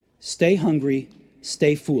Stay hungry,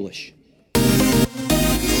 stay foolish.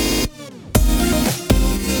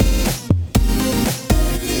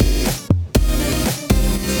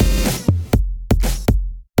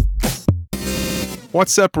 What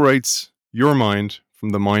separates your mind from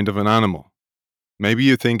the mind of an animal? Maybe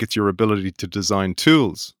you think it's your ability to design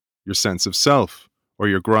tools, your sense of self, or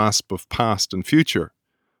your grasp of past and future.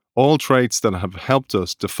 All traits that have helped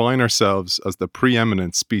us define ourselves as the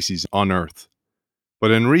preeminent species on Earth. But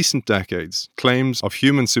in recent decades, claims of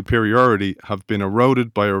human superiority have been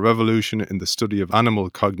eroded by a revolution in the study of animal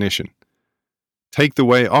cognition. Take the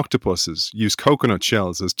way octopuses use coconut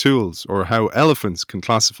shells as tools, or how elephants can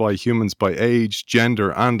classify humans by age, gender,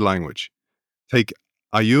 and language. Take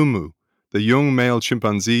Ayumu, the young male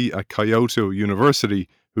chimpanzee at Kyoto University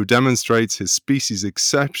who demonstrates his species'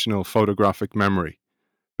 exceptional photographic memory.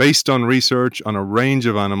 Based on research on a range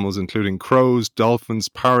of animals including crows, dolphins,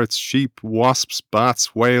 parrots, sheep, wasps,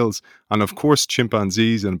 bats, whales, and of course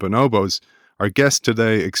chimpanzees and bonobos, our guest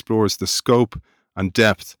today explores the scope and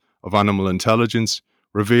depth of animal intelligence,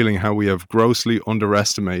 revealing how we have grossly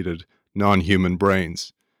underestimated non-human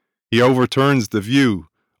brains. He overturns the view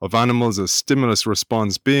of animals as stimulus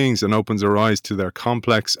response beings and opens our eyes to their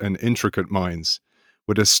complex and intricate minds.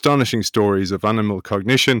 With astonishing stories of animal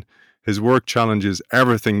cognition, his work challenges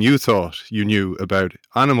everything you thought you knew about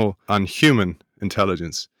animal and human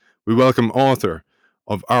intelligence. We welcome author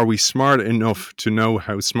of Are We Smart Enough to Know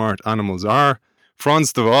How Smart Animals Are?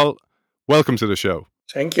 Frans de Waal, welcome to the show.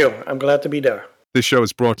 Thank you. I'm glad to be there. This show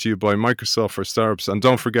is brought to you by Microsoft for Startups, and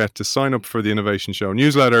don't forget to sign up for the Innovation Show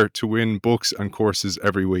newsletter to win books and courses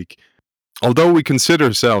every week. Although we consider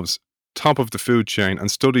ourselves top of the food chain and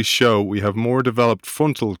studies show we have more developed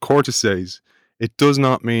frontal cortices, it does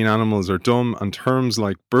not mean animals are dumb, and terms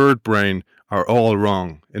like bird brain are all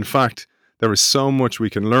wrong. In fact, there is so much we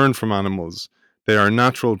can learn from animals. They are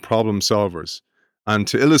natural problem solvers. And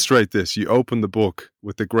to illustrate this, you open the book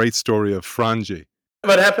with the great story of Frans.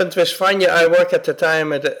 What happened with Frans, I worked at the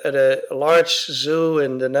time at a large zoo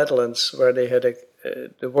in the Netherlands where they had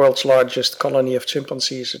the world's largest colony of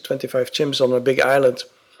chimpanzees, 25 chimps on a big island.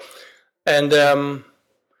 And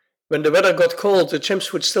when the weather got cold, the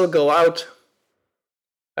chimps would still go out,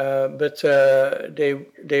 but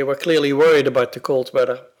they were clearly worried about the cold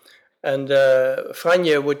weather. And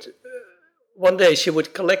Frans one day she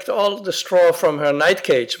would collect all the straw from her night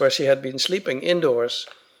cage where she had been sleeping indoors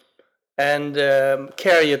and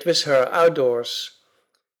carry it with her outdoors,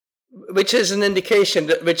 which is an indication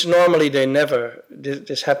that which normally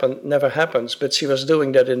never happens, but she was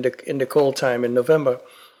doing that in the cold time in November,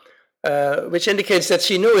 which indicates that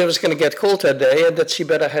she knew it was going to get cold that day and that she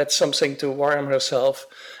better had something to warm herself.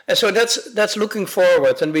 And so that's looking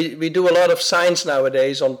forward, and we do a lot of science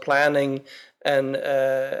nowadays on planning and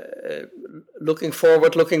looking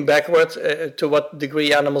forward, looking backward to what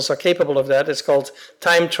degree animals are capable of that. It's called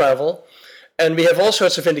time travel. And we have all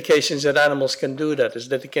sorts of indications that animals can do that, is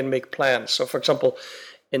that they can make plans. So, for example,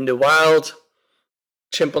 in the wild,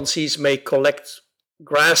 chimpanzees may collect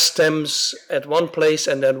grass stems at one place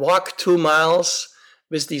and then walk 2 miles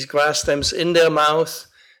with these grass stems in their mouth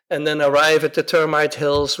and then arrive at the termite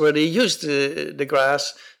hills where they use the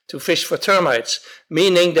grass to fish for termites,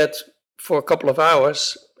 meaning that for a couple of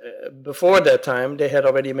hours before that time, they had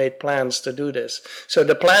already made plans to do this. So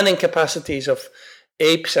the planning capacities of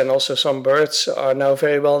apes and also some birds are now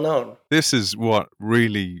very well known. This is what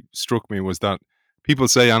really struck me, was that people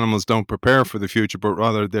say animals don't prepare for the future, but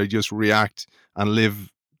rather they just react and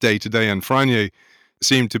live day to day. And Frans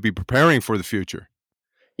seemed to be preparing for the future.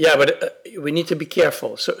 Yeah, but we need to be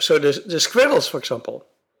careful. So the squirrels, for example,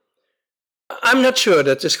 I'm not sure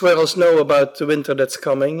that the squirrels know about the winter that's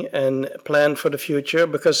coming and plan for the future,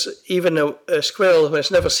 because even a squirrel who has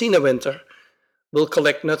never seen a winter will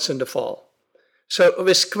collect nuts in the fall. So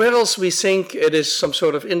with squirrels, we think it is some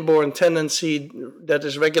sort of inborn tendency that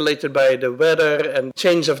is regulated by the weather and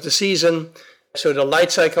change of the season, so the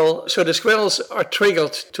light cycle. So the squirrels are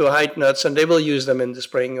triggered to hide nuts, and they will use them in the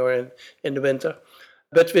spring or in the winter.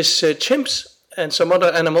 But with chimps and some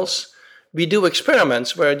other animals, we do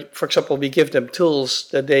experiments where, for example, we give them tools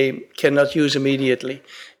that they cannot use immediately.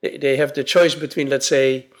 They have the choice between, let's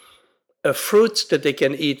say, a fruit that they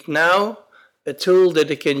can eat now, a tool that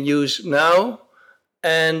they can use now,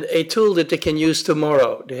 and a tool that they can use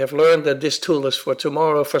tomorrow. They have learned that this tool is for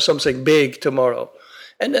tomorrow, for something big tomorrow.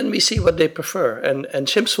 And then we see what they prefer. And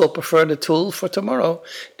chimps will prefer the tool for tomorrow.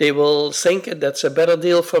 They will think that's a better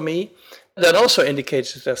deal for me. That also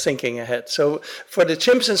indicates that they're thinking ahead. So for the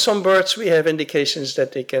chimps and some birds, we have indications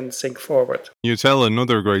that they can think forward. You tell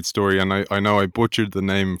another great story, and I know I butchered the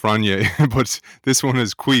name Frans, but this one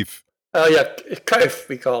is Queef. Oh yeah, Kuif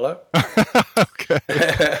we call her. Okay.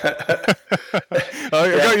 I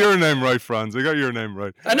Yeah. got your name right, Frans. I got your name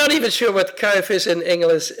right. I'm not even sure what Kuif is in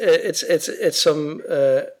English. It's some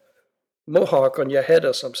mohawk on your head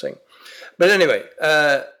or something. But anyway,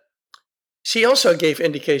 she also gave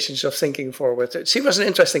indications of thinking forward. She was an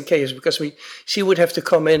interesting case because she would have to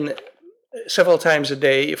come in several times a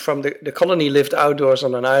day from the colony lived outdoors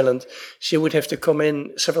on an island. She would have to come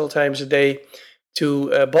in several times a day to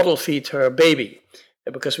bottle feed her baby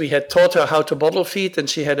because we had taught her how to bottle feed and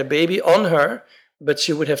she had a baby on her, but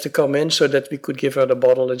she would have to come in so that we could give her the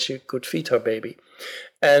bottle and she could feed her baby.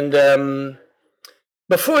 And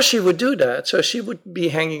before she would do that, so she would be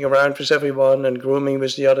hanging around with everyone and grooming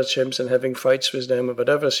with the other chimps and having fights with them or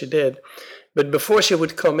whatever she did. But before she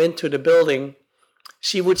would come into the building,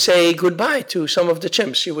 she would say goodbye to some of the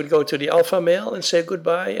chimps. She would go to the alpha male and say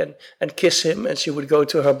goodbye and kiss him. And she would go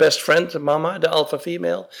to her best friend, Mama, the alpha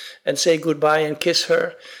female, and say goodbye and kiss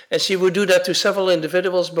her. And she would do that to several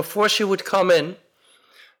individuals before she would come in.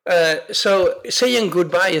 So saying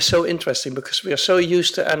goodbye is so interesting because we are so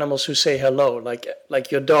used to animals who say hello,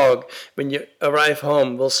 like your dog, when you arrive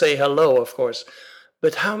home, will say hello, of course.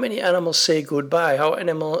 But how many animals say goodbye?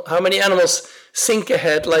 How many animals think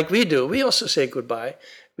ahead like we do? We also say goodbye.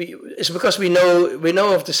 It's because we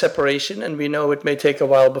know of the separation, and we know it may take a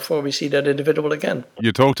while before we see that individual again.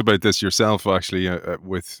 You talked about this yourself, actually,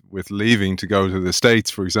 with leaving to go to the States,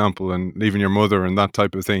 for example, and leaving your mother and that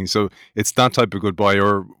type of thing. So it's that type of goodbye,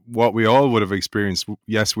 or what we all would have experienced.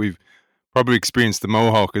 Yes, we've probably experienced the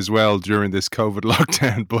Mohawk as well during this COVID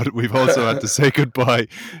lockdown, but we've also had to say goodbye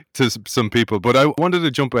to some people. But I wanted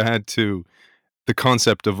to jump ahead to the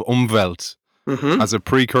concept of Umwelt as a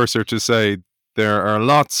precursor to say there are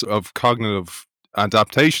lots of cognitive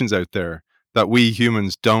adaptations out there that we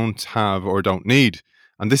humans don't have or don't need.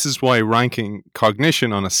 And this is why ranking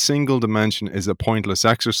cognition on a single dimension is a pointless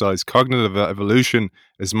exercise. Cognitive evolution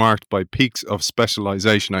is marked by peaks of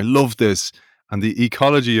specialization. I love this. And the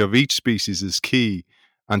ecology of each species is key.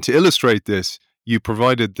 And to illustrate this, you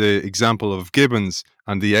provided the example of gibbons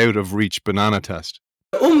and the out-of-reach banana test.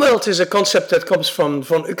 Umwelt is a concept that comes from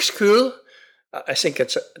von Uexküll. I think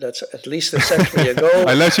that's at least a century ago.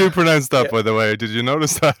 I let you pronounce that, by the way. Did you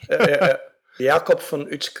notice that? Jacob von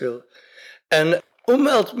Uexküll. And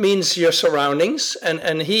Umwelt means your surroundings.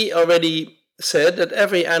 And he already said that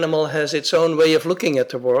every animal has its own way of looking at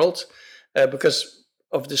the world because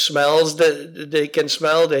of the smells that they can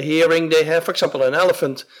smell, the hearing they have. For example, an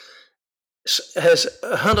elephant has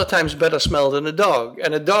 100 times better smell than a dog,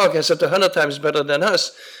 and a dog has it 100 times better than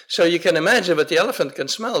us. So you can imagine what the elephant can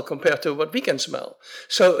smell compared to what we can smell.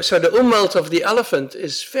 So the umwelt of the elephant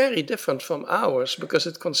is very different from ours because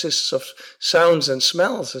it consists of sounds and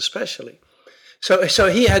smells especially. So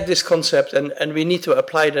he had this concept, and we need to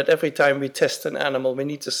apply that every time we test an animal. We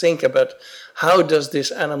need to think about how does this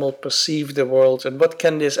animal perceive the world and what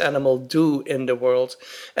can this animal do in the world.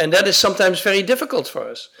 And that is sometimes very difficult for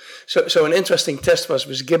us. So an interesting test was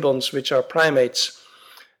with gibbons, which are primates.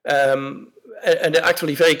 And they're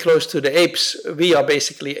actually very close to the apes. We are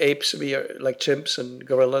basically apes. We are like chimps and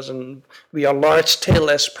gorillas, and we are large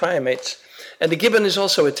tailless primates. And the gibbon is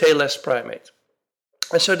also a tailless primate.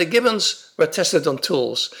 And so the gibbons were tested on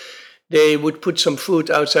tools. They would put some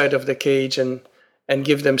food outside of the cage and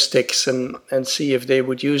give them sticks and see if they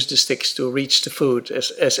would use the sticks to reach the food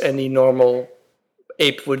as any normal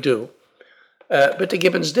ape would do. But the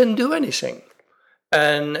gibbons didn't do anything.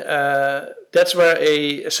 And that's where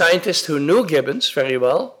a scientist who knew gibbons very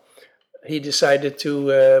well, he decided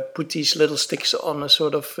to put these little sticks on a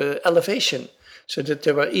sort of elevation so that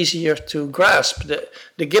they were easier to grasp.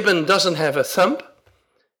 The gibbon doesn't have a thumb.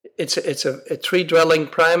 It's a tree-dwelling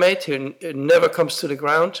primate who never comes to the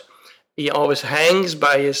ground. He always hangs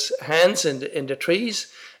by his hands in the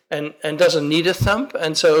trees and doesn't need a thumb.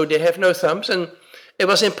 And so they have no thumbs. And it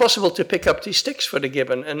was impossible to pick up these sticks for the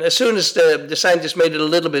gibbon. And as soon as the scientists made it a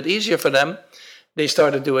little bit easier for them, they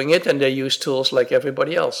started doing it, and they used tools like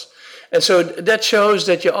everybody else. And so that shows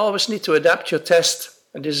that you always need to adapt your test.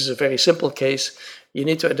 And this is a very simple case. You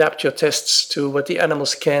need to adapt your tests to what the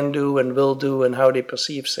animals can do and will do and how they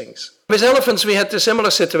perceive things. With elephants, we had a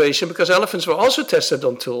similar situation because elephants were also tested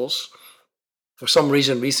on tools. For some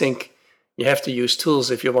reason, we think you have to use tools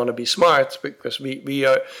if you want to be smart because we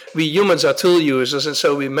humans are tool users, and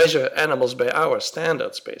so we measure animals by our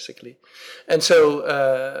standards, basically. And so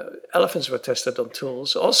elephants were tested on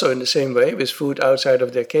tools, also in the same way, with food outside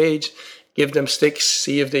of their cage, give them sticks,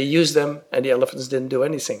 see if they use them, and the elephants didn't do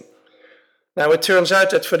anything. Now, it turns out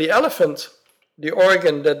that for the elephant, the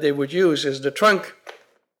organ that they would use is the trunk.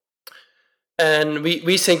 And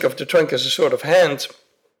we think of the trunk as a sort of hand.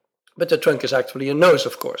 But the trunk is actually a nose,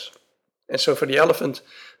 of course. And so for the elephant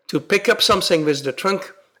to pick up something with the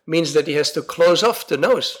trunk means that he has to close off the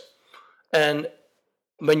nose. And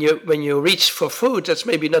when you reach for food, that's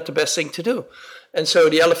maybe not the best thing to do. And so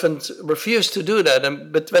the elephant refused to do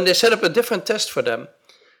that. But when they set up a different test for them,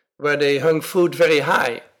 where they hung food very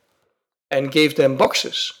high and gave them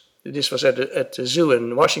boxes, this was at the zoo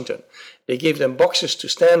in Washington, they gave them boxes to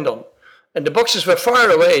stand on. And the boxes were far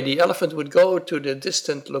away. The elephant would go to the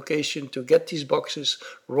distant location to get these boxes,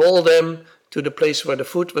 roll them to the place where the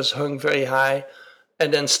food was hung very high,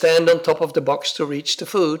 and then stand on top of the box to reach the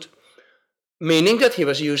food, meaning that he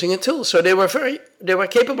was using a tool. So they were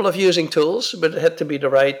capable of using tools, but it had to be the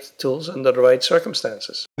right tools under the right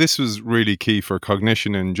circumstances. This was really key for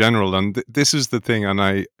cognition in general, and this is the thing, and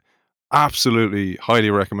I absolutely highly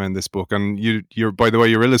recommend this book. And you're, by the way,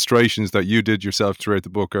 your illustrations that you did yourself throughout the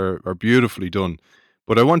book are beautifully done.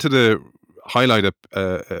 But I wanted to highlight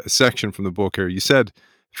a section from the book here. You said,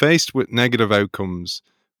 faced with negative outcomes,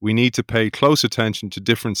 we need to pay close attention to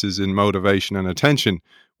differences in motivation and attention.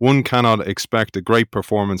 One cannot expect a great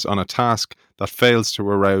performance on a task that fails to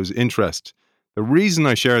arouse interest. The reason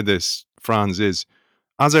I share this, Frans, is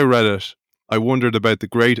as I read it, I wondered about the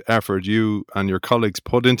great effort you and your colleagues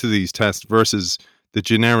put into these tests versus the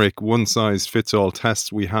generic one-size-fits-all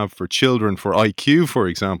tests we have for children for IQ, for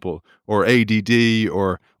example, or ADD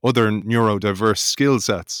or other neurodiverse skill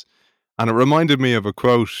sets. And it reminded me of a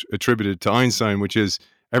quote attributed to Einstein, which is,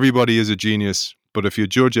 everybody is a genius, but if you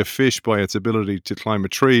judge a fish by its ability to climb a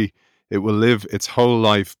tree, it will live its whole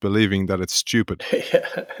life believing that it's stupid.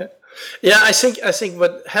 Yeah, I think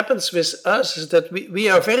what happens with us is that we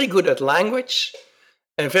are very good at language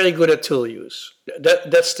and very good at tool use.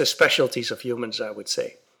 That's the specialties of humans, I would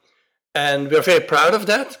say. And we're very proud of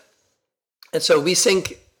that. And so we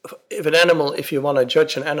think if you want to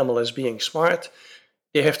judge an animal as being smart,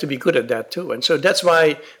 they have to be good at that too. And so that's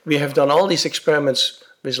why we have done all these experiments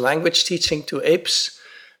with language teaching to apes.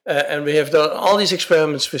 And we have done all these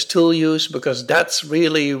experiments with tool use because that's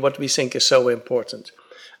really what we think is so important.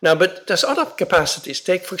 Now, but there's other capacities.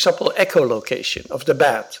 Take, for example, echolocation of the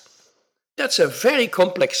bat. That's a very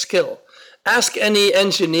complex skill. Ask any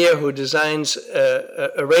engineer who designs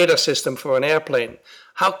a radar system for an airplane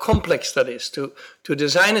how complex that is to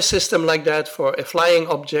design a system like that for a flying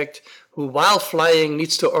object who, while flying,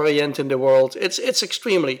 needs to orient in the world. It's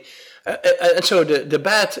extremely... and so the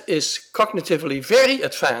bat is cognitively very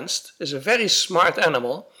advanced, is a very smart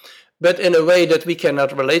animal, but in a way that we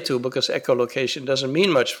cannot relate to because echolocation doesn't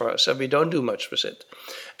mean much for us and we don't do much with it.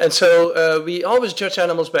 And so we always judge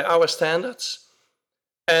animals by our standards.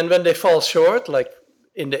 And when they fall short, like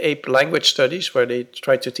in the ape language studies where they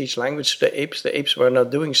tried to teach language to the apes were not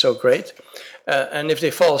doing so great. And if they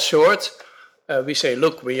fall short, we say,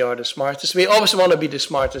 look, we are the smartest. We always want to be the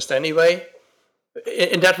smartest anyway.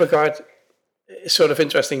 In that regard, it's sort of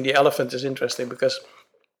interesting. The elephant is interesting because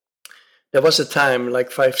there was a time like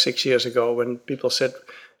 5-6 years ago when people said,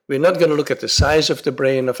 we're not going to look at the size of the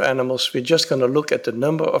brain of animals. We're just going to look at the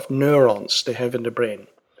number of neurons they have in the brain.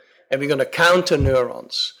 And we're going to count the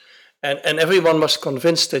neurons. And everyone was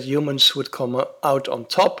convinced that humans would come out on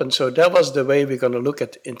top. And so that was the way we're going to look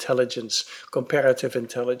at intelligence, comparative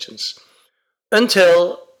intelligence.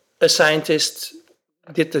 Until a scientist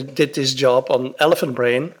did this job on elephant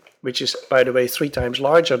brain, which is, by the way, 3 times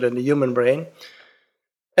larger than the human brain,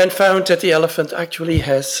 and found that the elephant actually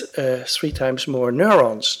has 3 times more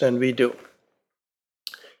neurons than we do.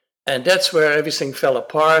 And that's where everything fell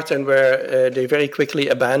apart and where they very quickly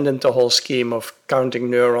abandoned the whole scheme of counting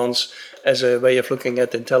neurons as a way of looking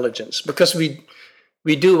at intelligence. Because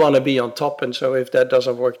we do want to be on top, and so if that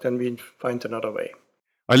doesn't work, then we find another way.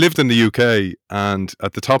 I lived in the UK, and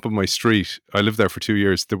at the top of my street, I lived there for 2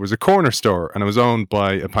 years, there was a corner store, and it was owned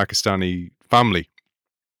by a Pakistani family.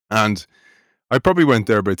 And I probably went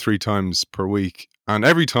there about 3 times per week, and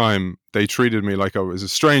every time they treated me like I was a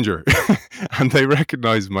stranger. And they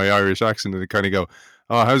recognized my Irish accent, and they kind of go,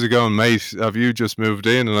 oh, how's it going, mate? Have you just moved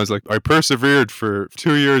in? And I was like, I persevered for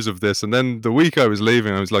 2 years of this, and then the week I was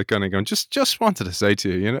leaving, I was like kind of going, just wanted to say to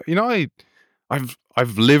you,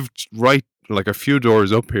 I've lived right like a few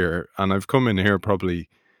doors up here, and I've come in here probably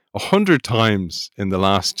 100 times in the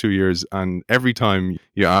last 2 years, and every time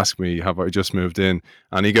you ask me, have I just moved in?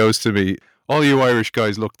 And he goes to me, all you Irish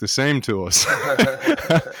guys look the same to us.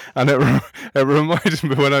 And it reminded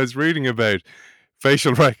me when I was reading about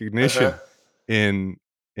facial recognition in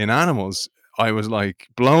animals, I was like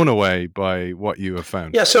blown away by what you have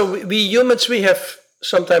found. Yeah, so we humans, we have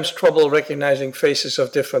sometimes trouble recognizing faces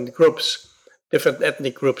of different groups, different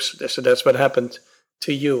ethnic groups. So that's what happened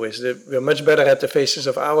to you, is that we're much better at the faces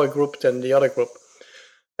of our group than the other group.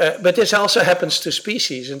 But this also happens to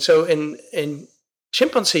species. And so in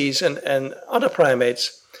chimpanzees and other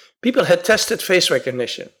primates, people had tested face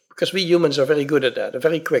recognition because we humans are very good at that,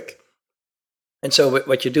 very quick. And so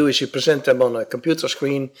what you do is you present them on a computer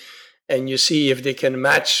screen and you see if they can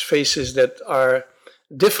match faces that are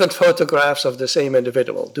different photographs of the same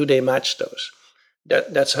individual. Do they match those?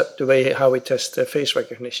 That's the way how we test face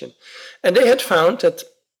recognition. And they had found that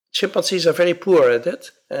chimpanzees are very poor at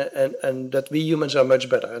it, and that we humans are much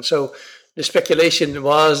better. And so the speculation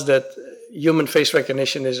was that human face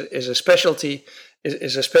recognition is a specialty,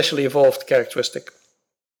 is a specially evolved characteristic.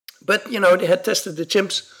 But, they had tested the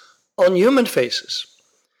chimps on human faces.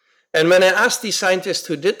 And when I asked these scientists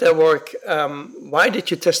who did their work, why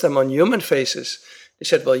did you test them on human faces? They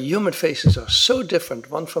said, well, human faces are so different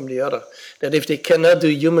one from the other that if they cannot do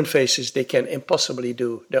human faces, they can impossibly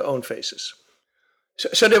do their own faces.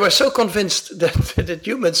 So they were so convinced that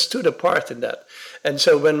humans stood apart in that. And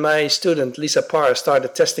so when my student, Lisa Parr,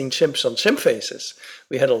 started testing chimps on chimp faces,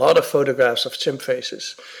 we had a lot of photographs of chimp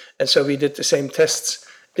faces. And so we did the same tests.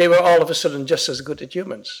 They were all of a sudden just as good as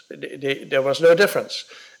humans. There was no difference.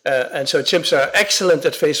 And so chimps are excellent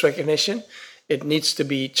at face recognition. It needs to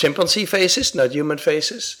be chimpanzee faces, not human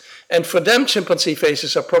faces. And for them, chimpanzee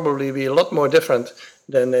faces are probably be a lot more different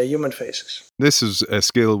than human faces. This is a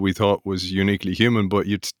skill we thought was uniquely human, but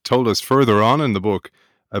you told us further on in the book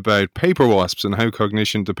about paper wasps and how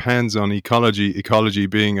cognition depends on ecology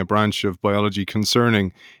being a branch of biology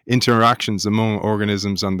concerning interactions among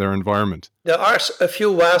organisms and their environment. There are a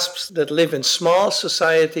few wasps that live in small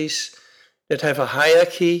societies that have a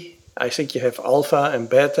hierarchy. I think you have alpha and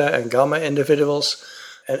beta and gamma individuals.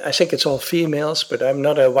 And I think it's all females, but I'm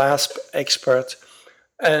not a wasp expert.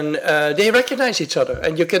 And they recognize each other.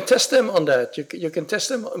 And you can test them on that. You can test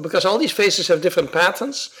them because all these faces have different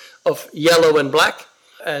patterns of yellow and black.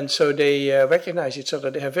 And so they recognize each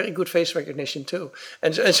other. They have very good face recognition too.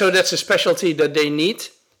 And so that's a specialty that they need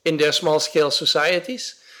in their small-scale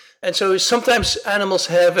societies. And so sometimes animals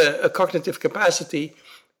have a cognitive capacity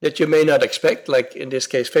that you may not expect, like in this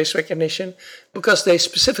case, face recognition, because they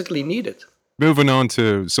specifically need it. Moving on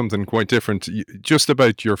to something quite different, just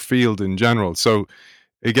about your field in general. So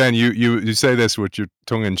again, you say this with your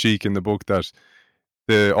tongue in cheek in the book that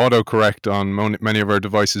the autocorrect on many of our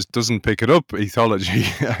devices doesn't pick it up, ethology.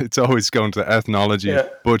 It's always going to ethnology. Yeah.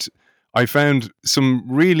 But I found some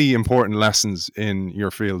really important lessons in your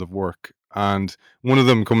field of work. And one of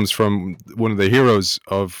them comes from one of the heroes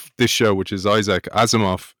of this show, which is Isaac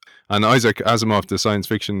Asimov. And Isaac Asimov, the science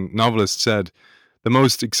fiction novelist, said, the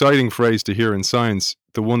most exciting phrase to hear in science,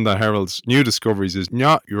 the one that heralds new discoveries, is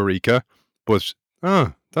not eureka, but,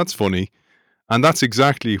 that's funny. And that's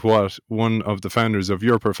exactly what one of the founders of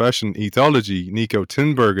your profession, ethology, Nico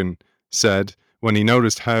Tinbergen, said when he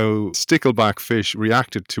noticed how stickleback fish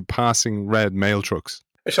reacted to passing red mail trucks.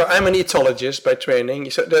 So I'm an ethologist by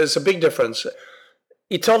training, so there's a big difference.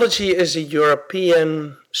 Ethology is a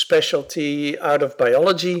European specialty out of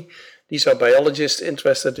biology. These are biologists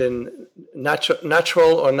interested in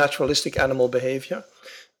natural or naturalistic animal behavior.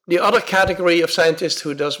 The other category of scientists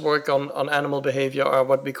who does work on animal behavior are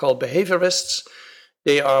what we call behaviorists.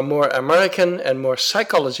 They are more American and more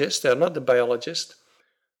psychologists. They're not the biologists.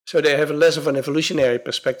 So they have less of an evolutionary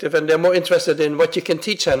perspective, and they're more interested in what you can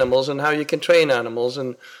teach animals and how you can train animals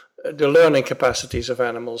and the learning capacities of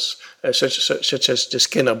animals, such as the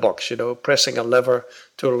Skinner box, pressing a lever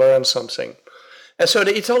to learn something. And so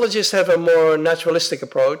the ethologists have a more naturalistic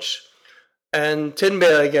approach. And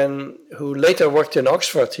Tinbergen, who later worked in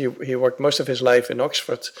Oxford, he worked most of his life in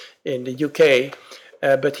Oxford in the UK,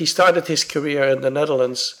 but he started his career in the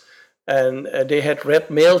Netherlands. And they had red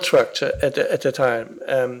mail trucks at the time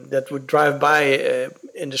that would drive by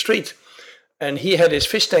in the street. And he had his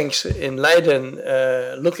fish tanks in Leiden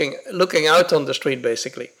looking out on the street,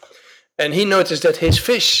 basically. And he noticed that his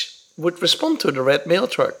fish would respond to the red mail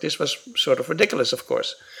truck. This was sort of ridiculous, of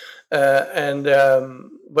course.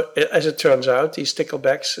 But as it turns out, these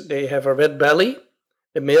sticklebacks, they have a red belly.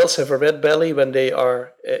 The males have a red belly when they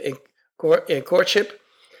are in courtship.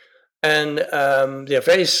 And they're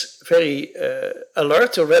very, very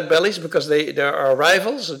alert to red bellies because there are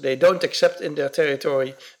rivals. They don't accept in their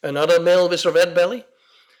territory another male with a red belly.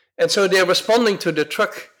 And so they're responding to the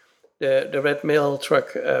truck, the red male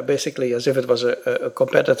truck, basically as if it was a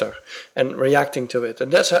competitor and reacting to it.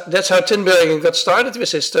 And that's how Tinbergen got started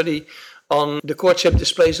with his study on the courtship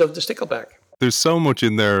displays of the stickleback. There's so much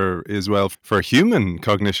in there as well for human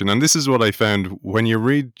cognition. And this is what I found when you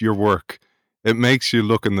read your work. It makes you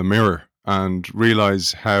look in the mirror and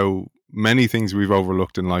realize how many things we've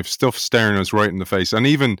overlooked in life, stuff staring us right in the face. And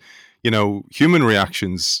even, human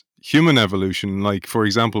reactions, human evolution. Like, for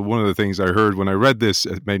example, one of the things I heard when I read this,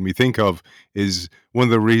 it made me think of, is one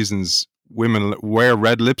of the reasons women wear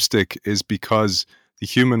red lipstick is because the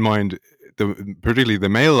human mind, particularly the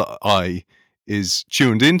male eye, is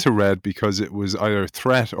tuned into red because it was either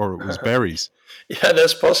threat or it was berries. Yeah,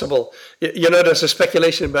 that's possible. You know, there's a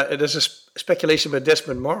speculation by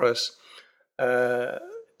Desmond Morris.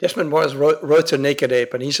 Desmond Morris wrote to Naked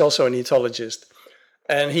Ape, and he's also an ethologist.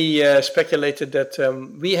 And he speculated that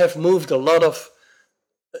we have moved a lot of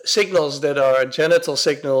signals that are genital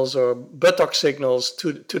signals or buttock signals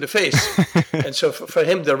to the face. And so for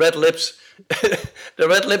him, the red lips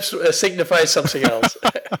signify something else.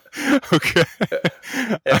 Okay.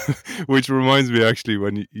 Yeah. Which reminds me, actually,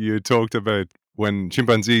 when you talked about when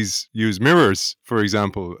chimpanzees use mirrors, for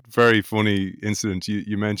example, very funny incident.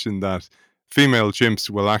 You mentioned that female chimps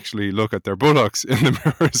will actually look at their buttocks in the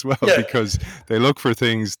mirror as well, because they look for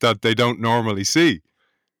things that they don't normally see.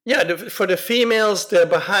 Yeah, for the females, they're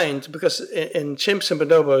behind, because in chimps and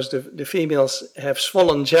bonobos, the females have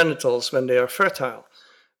swollen genitals when they are fertile,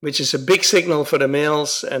 which is a big signal for the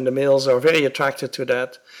males, and the males are very attracted to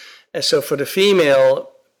that. And so for the female,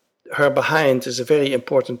 her behind is a very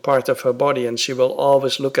important part of her body, and she will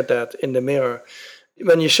always look at that in the mirror.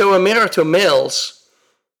 When you show a mirror to males,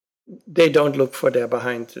 they don't look for their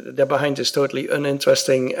behind. Their behind is totally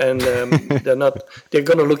uninteresting, and they're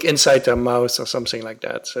going to look inside their mouth or something like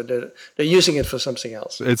that. So they're using it for something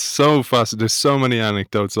else. It's so fascinating. There's so many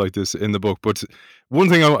anecdotes like this in the book. But one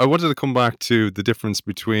thing I wanted to come back to, the difference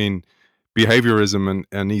between behaviorism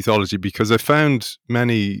and ethology, because I found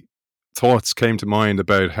many thoughts came to mind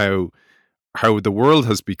about how the world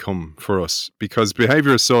has become for us, because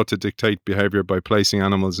behaviorists sought to dictate behavior by placing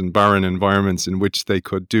animals in barren environments in which they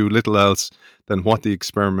could do little else than what the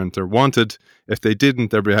experimenter wanted. If they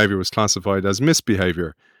didn't, their behavior was classified as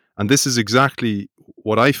misbehavior. And this is exactly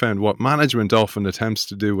what I found what management often attempts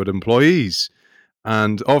to do with employees.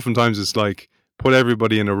 And oftentimes it's like put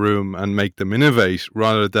everybody in a room and make them innovate,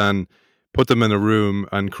 rather than put them in a room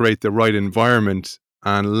and create the right environment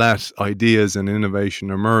and let ideas and innovation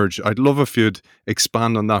emerge. I'd love if you'd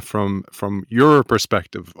expand on that from your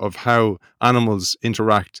perspective of how animals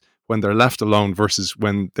interact when they're left alone versus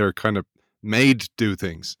when they're kind of made do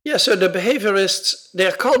things. Yeah, so the behaviorists,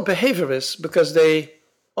 they're called behaviorists because they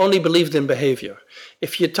only believed in behavior.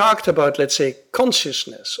 If you talked about, let's say,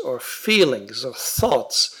 consciousness or feelings or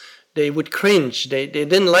thoughts, they would cringe. They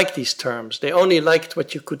didn't like these terms. They only liked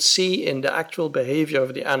what you could see in the actual behavior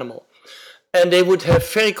of the animal. And they would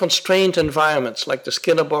have very constrained environments, like the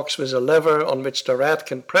Skinner box with a lever on which the rat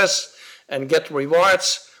can press and get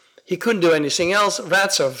rewards. He couldn't do anything else.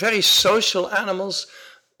 Rats are very social animals.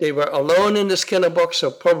 They were alone in the Skinner box,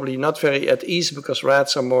 so probably not very at ease, because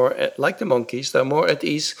rats are more like the monkeys. They're more at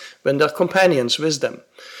ease when their companions with them.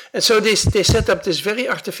 And so they set up this very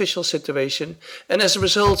artificial situation, and as a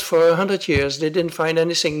result, for 100 years, they didn't find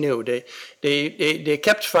anything new. They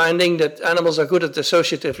kept finding that animals are good at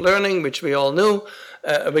associative learning, which we all knew,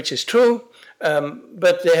 which is true,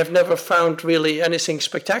 but they have never found really anything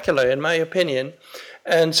spectacular, in my opinion.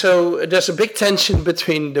 And so there's a big tension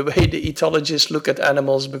between the way the ethologists look at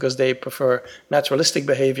animals, because they prefer naturalistic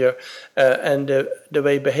behavior, and the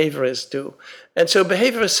way behaviorists do. And so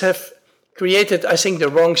behaviorists have created, I think, the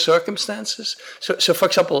wrong circumstances. So for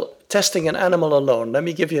example, testing an animal alone. Let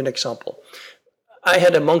me give you an example. I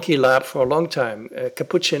had a monkey lab for a long time,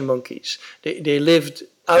 capuchin monkeys. They lived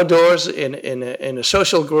outdoors in a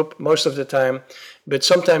social group most of the time, but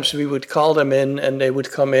sometimes we would call them in and they would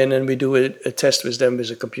come in and we do a test with them with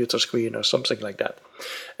a computer screen or something like that.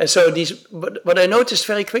 And so what I noticed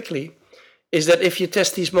very quickly is that if you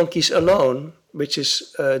test these monkeys alone, which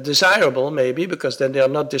is desirable maybe, because then they are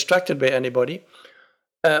not distracted by anybody,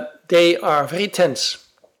 they are very tense.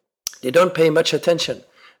 They don't pay much attention.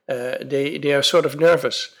 They are sort of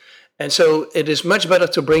nervous. And so it is much better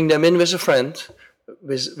to bring them in with a friend,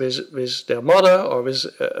 with their mother or with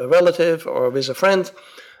a relative or with a friend.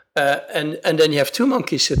 And then you have two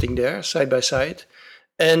monkeys sitting there side by side.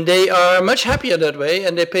 And they are much happier that way,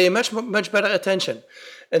 and they pay much better attention.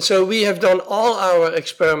 And so we have done all our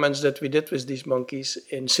experiments that we did with these monkeys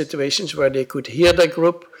in situations where they could hear the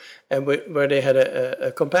group and where they had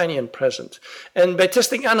a companion present. And by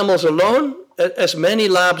testing animals alone, as many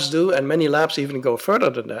labs do, and many labs even go further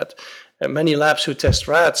than that, and many labs who test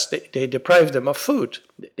rats, they deprive them of food.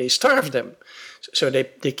 They starve them. So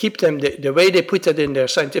they keep them, the way they put it in their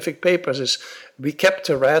scientific papers is, we kept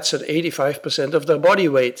the rats at 85% of their body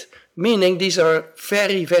weight, meaning these are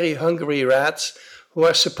very, very hungry rats who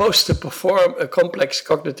are supposed to perform a complex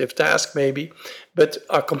cognitive task maybe, but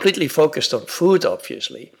are completely focused on food,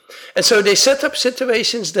 obviously. And so they set up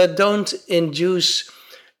situations that don't induce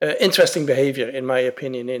interesting behavior, in my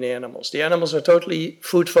opinion, in animals. The animals are totally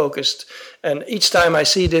food focused, and each time I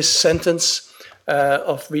see this sentence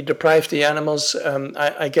of we deprive the animals,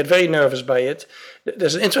 I get very nervous by it.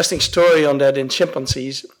 There's an interesting story on that in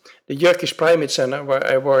chimpanzees. The Yerkish Primate Center, where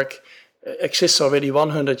I work, exists already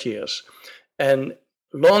 100 years. And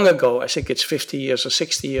long ago, I think it's 50 years or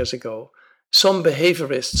 60 years ago, some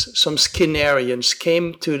behaviorists, some Skinnerians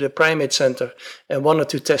came to the primate center and wanted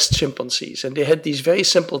to test chimpanzees. And they had these very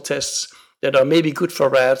simple tests that are maybe good for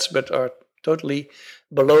rats, but are totally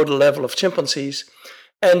below the level of chimpanzees.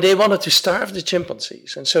 And they wanted to starve the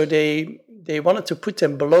chimpanzees. And so they wanted to put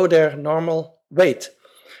them below their normal weight.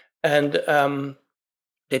 And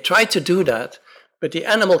they tried to do that, but the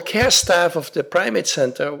animal care staff of the primate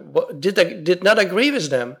center did not agree with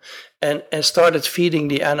them and started feeding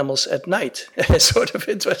the animals at night. It's sort of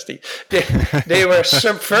interesting. They were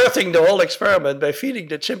subverting the whole experiment by feeding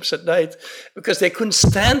the chimps at night because they couldn't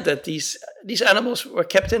stand that these animals were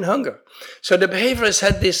kept in hunger. So the behaviorists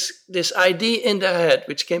had this idea in their head,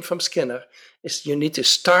 which came from Skinner, is you need to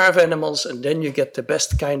starve animals and then you get the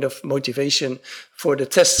best kind of motivation for the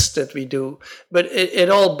tests that we do. But it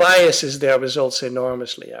all biases their results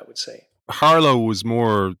enormously, I would say. Harry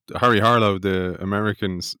Harlow, the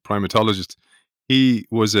American primatologist, he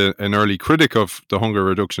was an early critic of the hunger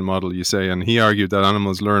reduction model, you say, and he argued that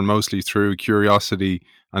animals learn mostly through curiosity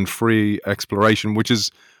and free exploration, which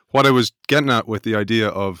is what I was getting at with the idea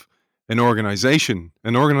of an organization.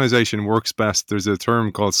 An organization works best, there's a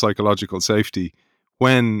term called psychological safety,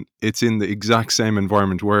 when it's in the exact same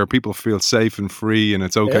environment where people feel safe and free and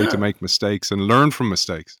it's okay to make mistakes and learn from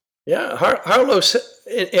mistakes. Yeah, Harlow,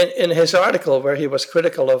 in his article where he was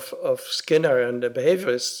critical of Skinner and the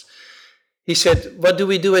behaviorists, he said, what do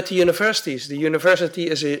we do at the universities? The university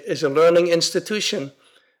is a learning institution.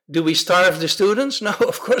 Do we starve the students? No,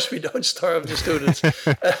 of course we don't starve the students.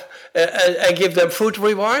 I give them food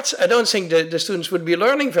rewards. I don't think the students would be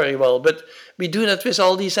learning very well, but we do that with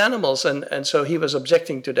all these animals. And so he was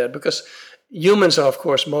objecting to that because humans are, of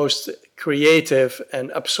course, most creative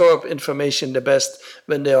and absorb information the best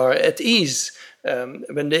when they are at ease,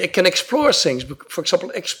 when they can explore things. For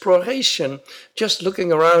example, exploration, just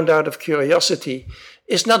looking around out of curiosity,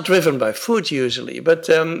 is not driven by food usually, but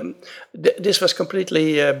this was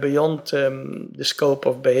completely beyond the scope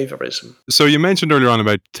of behaviorism. So you mentioned earlier on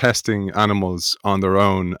about testing animals on their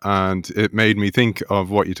own, and it made me think of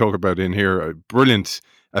what you talk about in here, a brilliant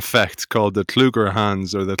effect called the Kluger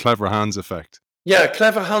Hans or the clever Hans effect. Yeah,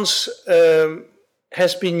 clever Hans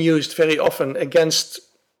has been used very often against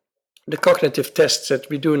the cognitive tests that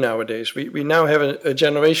we do nowadays. We now have a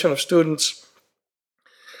generation of students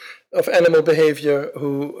of animal behavior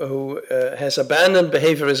who has abandoned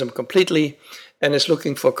behaviorism completely and is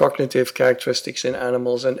looking for cognitive characteristics in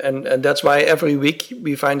animals. And that's why every week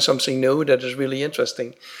we find something new that is really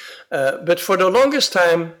interesting. But for the longest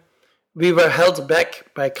time, we were held back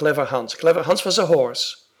by Clever Hans. Clever Hans was a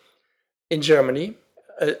horse in Germany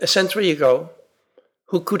a century ago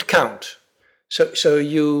who could count. So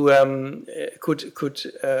you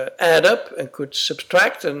could add up and could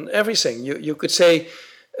subtract and everything. You could say,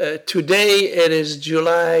 today it is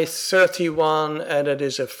July 31 and it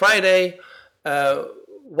is a Friday.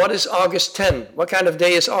 What is August 10? What kind of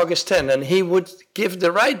day is August 10? And he would give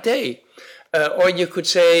the right day. Or you could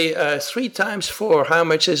say 3 times 4, how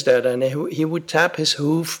much is that? And he would tap his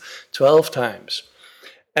hoof 12 times.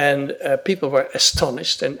 And people were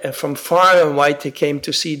astonished. And from far and wide they came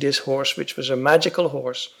to see this horse, which was a magical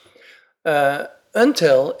horse,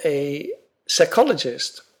 until a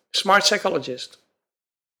psychologist, smart psychologist,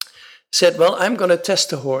 said, well, I'm going to test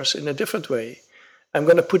the horse in a different way. I'm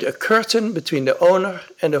going to put a curtain between the owner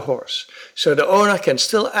and the horse. So the owner can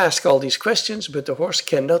still ask all these questions, but the horse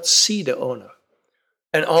cannot see the owner.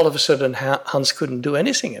 And all of a sudden, Hans couldn't do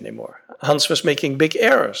anything anymore. Hans was making big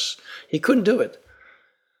errors. He couldn't do it.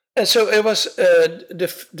 And so it was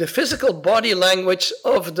the physical body language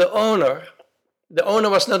of the owner. The owner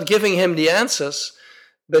was not giving him the answers,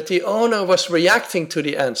 but the owner was reacting to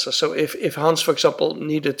the answer. So if Hans, for example,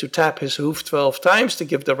 needed to tap his hoof 12 times to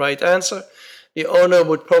give the right answer, the owner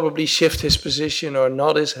would probably shift his position or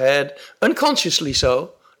nod his head, unconsciously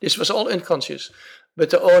so. This was all unconscious. But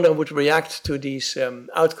the owner would react to these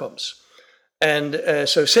outcomes. And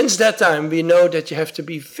so since that time, we know that you have to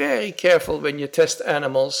be very careful when you test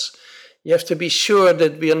animals. You have to be sure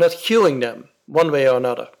that we are not cueing them one way or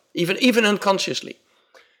another, even unconsciously.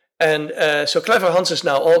 And so Clever Hans is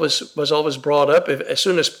now was always brought up. As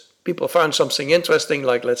soon as people found something interesting,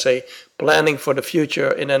 like let's say planning for the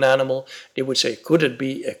future in an animal, they would say, could it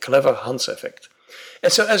be a clever Hans effect?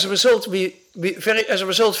 And so as a result,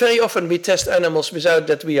 very often we test animals without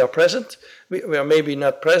that we are present. We are maybe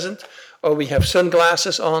not present, or we have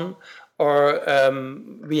sunglasses on, or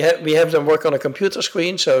we have them work on a computer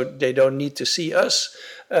screen, so they don't need to see us.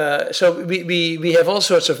 So we have all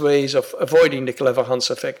sorts of ways of avoiding the clever Hans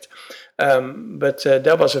effect. But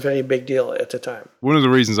that was a very big deal at the time. One of the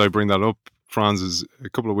reasons I bring that up, Frans, is a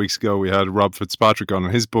couple of weeks ago we had Rob Fitzpatrick on,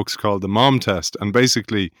 and his book's called The Mom Test. And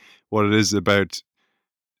basically what it is about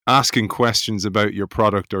asking questions about your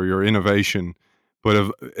product or your innovation,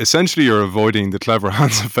 but essentially you're avoiding the clever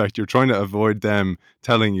Hans effect. You're trying to avoid them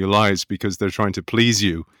telling you lies because they're trying to please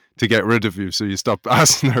you, to get rid of you, so you stop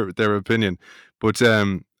asking their opinion. But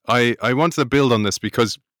I wanted to build on this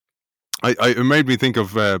because it made me think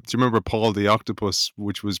of, do you remember Paul the Octopus,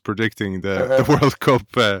 which was predicting the World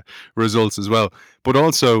Cup results as well? But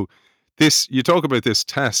also, you talk about this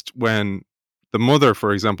test when the mother,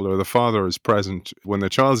 for example, or the father is present when the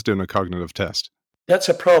child's doing a cognitive test. That's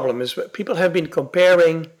a problem, is people have been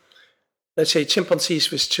comparing, let's say,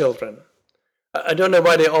 chimpanzees with children. I don't know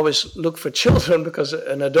why they always look for children, because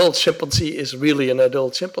an adult chimpanzee is really an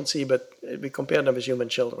adult chimpanzee, but we compare them with human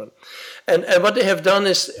children. And what they have done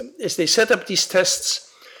is they set up these tests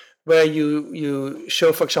where you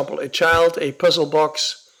show, for example, a child a puzzle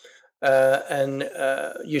box, and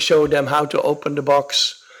you show them how to open the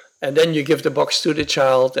box, and then you give the box to the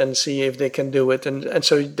child and see if they can do it. And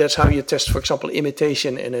so that's how you test, for example,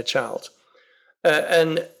 imitation in a child.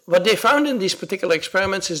 And what they found in these particular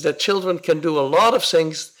experiments is that children can do a lot of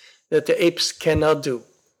things that the apes cannot do.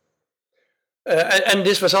 And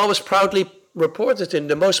this was always proudly reported in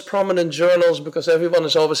the most prominent journals, because everyone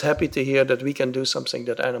is always happy to hear that we can do something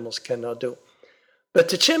that animals cannot do. But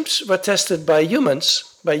the chimps were tested by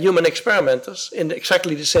humans, by human experimenters, in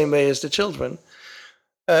exactly the same way as the children.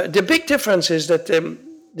 The big difference is that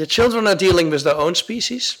the children are dealing with their own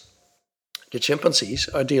species. The chimpanzees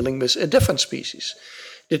are dealing with a different species.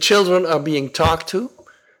 The children are being talked to.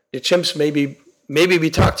 The chimps, maybe we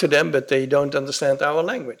talk to them, but they don't understand our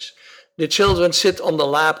language. The children sit on the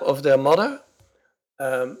lap of their mother.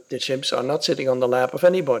 The chimps are not sitting on the lap of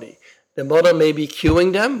anybody. The mother may be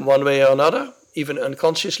cueing them one way or another, even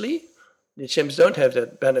unconsciously. The chimps don't have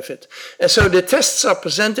that benefit. And so the tests are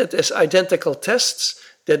presented as identical tests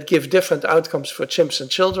that give different outcomes for chimps and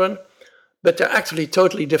children, but they're actually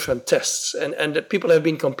totally different tests. And people have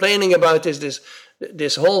been complaining about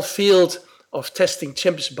this whole field of testing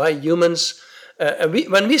chimps by humans.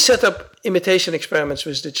 When we set up imitation experiments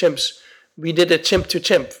with the chimps, we did a chimp to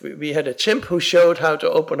chimp. We had a chimp who showed how to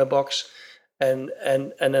open a box, and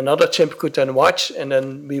another chimp could then watch, and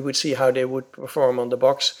then we would see how they would perform on the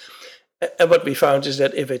box. And what we found is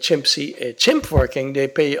that if a chimp see a chimp working, they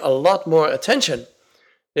pay a lot more attention.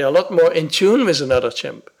 They're a lot more in tune with another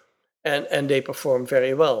chimp, and they perform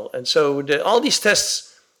very well. And so all these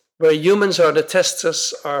tests where humans are the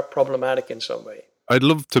testers are problematic in some way. I'd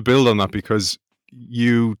love to build on that, because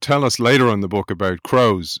you tell us later in the book about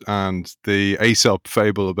crows and the Aesop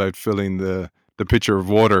fable about filling the pitcher of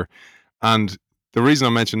water. And the reason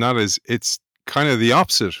I mention that is it's kind of the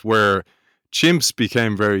opposite, where chimps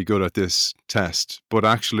became very good at this test, but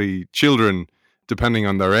actually children, depending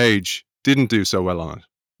on their age, didn't do so well on it.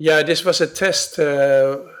 Yeah, this was a test.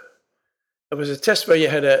 It was a test where you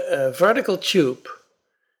had a vertical tube,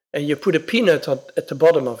 and you put a peanut at the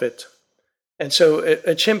bottom of it. And so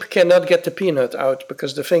a chimp cannot get the peanut out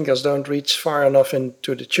because the fingers don't reach far enough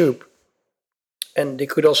into the tube. And they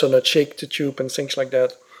could also not shake the tube and things like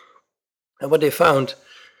that. And what they found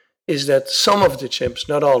is that some of the chimps,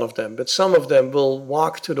 not all of them, but some of them will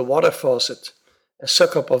walk to the water faucet and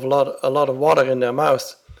suck up a lot of water in their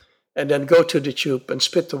mouth, and then go to the tube and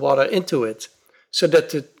spit the water into it, so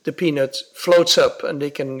that the peanut floats up and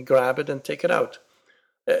they can grab it and take it out.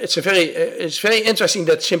 It's very interesting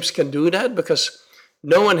that chimps can do that, because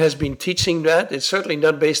no one has been teaching that. It's certainly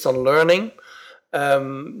not based on learning.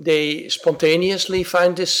 They spontaneously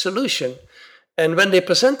find this solution. And when they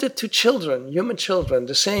present it to children, human children,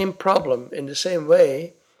 the same problem in the same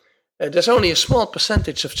way, there's only a small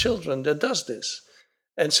percentage of children that does this.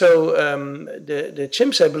 And so the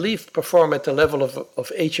chimps, I believe, perform at the level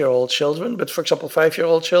of 8-year-old children. But for example,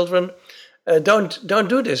 5-year-old children don't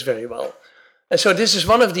do this very well. And so this is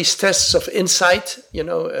one of these tests of insight,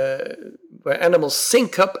 where animals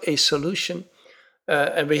think up a solution.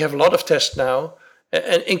 And we have a lot of tests now,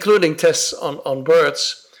 and including tests on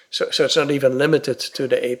birds. So it's not even limited to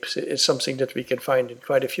the apes. It's something that we can find in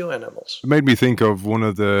quite a few animals. It made me think of one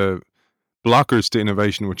of the blockers to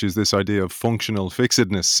innovation, which is this idea of functional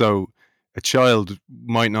fixedness. So a child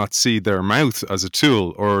might not see their mouth as a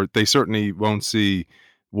tool, or they certainly won't see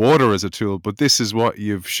water as a tool. But this is what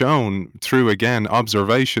you've shown through, again,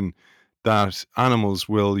 observation, that animals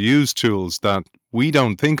will use tools that we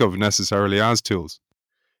don't think of necessarily as tools.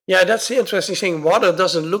 Yeah, that's the interesting thing. Water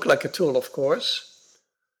doesn't look like a tool, of course.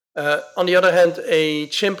 On the other hand, a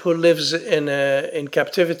chimp who lives in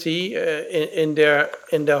captivity in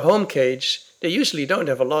their home cage, they usually don't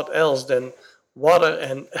have a lot else than water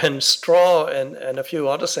and straw and a few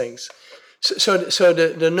other things. So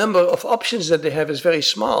the number of options that they have is very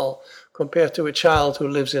small compared to a child who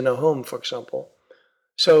lives in a home, for example.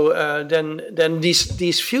 So then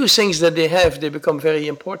these few things that they have, they become very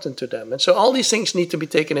important to them. And so all these things need to be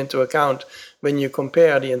taken into account when you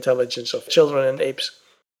compare the intelligence of children and apes.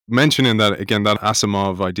 Mentioning that again, that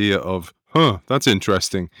Asimov idea of, that's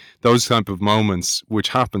interesting. Those type of moments which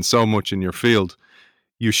happen so much in your field.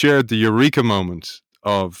 You shared the eureka moment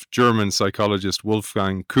of German psychologist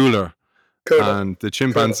Wolfgang Köhler and the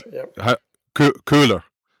chimpanzee. Köhler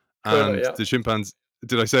and the chimpanzee.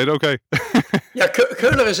 Did I say it okay? Yeah,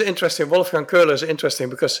 Köhler is interesting. Wolfgang Köhler is interesting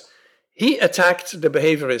because he attacked the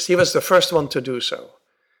behaviorists. He was the first one to do so.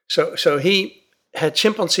 So he had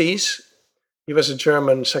chimpanzees. He was a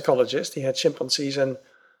German psychologist. He had chimpanzees, and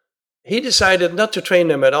he decided not to train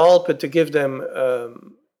them at all, but to give them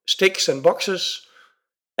sticks and boxes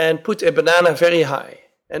and put a banana very high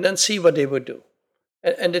and then see what they would do.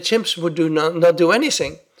 And the chimps would not do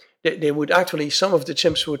anything. They would actually, some of the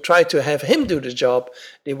chimps would try to have him do the job.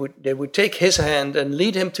 They would take his hand and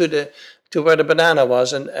lead him to where the banana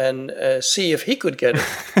was and see if he could get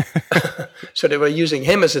it. So they were using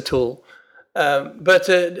him as a tool. But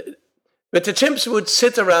the chimps would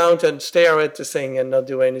sit around and stare at the thing and not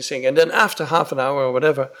do anything. And then after half an hour or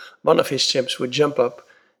whatever, one of his chimps would jump up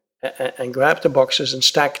and grab the boxes and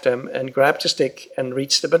stack them and grab the stick and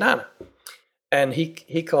reach the banana. And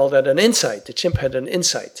he called that an insight. The chimp had an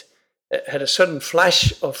insight, had a sudden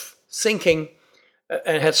flash of thinking,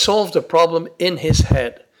 and had solved a problem in his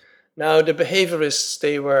head. Now, the behaviorists,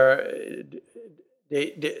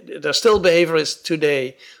 they're still behaviorists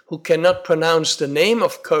today who cannot pronounce the name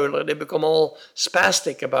of Köhler. They become all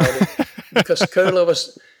spastic about it because Köhler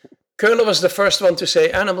was the first one to say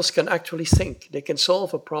animals can actually think. They can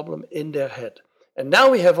solve a problem in their head. And now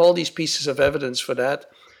we have all these pieces of evidence for that.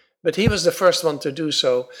 But he was the first one to do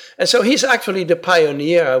so. And so he's actually the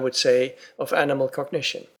pioneer, I would say, of animal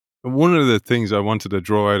cognition. One of the things I wanted to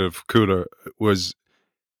draw out of Köhler was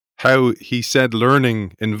how he said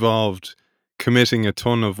learning involved committing a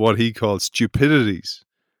ton of what he called stupidities.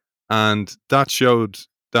 And that showed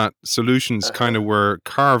that solutions kind of were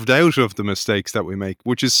carved out of the mistakes that we make,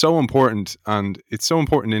 which is so important. And it's so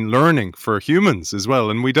important in learning for humans as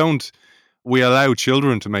well. And we allow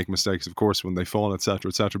children to make mistakes, of course, when they fall, etc.,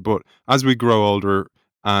 etc. But as we grow older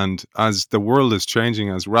and as the world is changing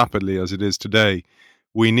as rapidly as it is today,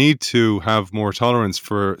 we need to have more tolerance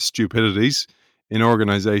for stupidities in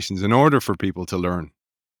organizations in order for people to learn.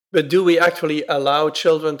 But do we actually allow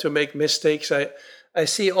children to make mistakes? I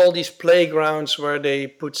see all these playgrounds where they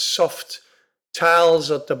put soft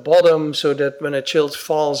tiles at the bottom so that when a child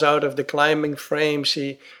falls out of the climbing frame,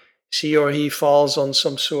 she or he falls on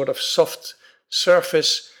some sort of soft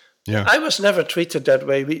surface. Yeah. I was never treated that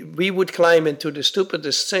way. We would climb into the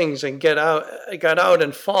stupidest things and get out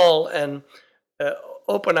and fall and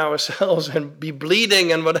open ourselves and be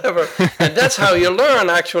bleeding and whatever. And that's how you learn,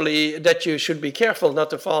 actually, that you should be careful not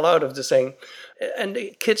to fall out of the thing. And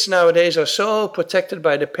the kids nowadays are so protected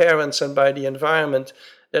by the parents and by the environment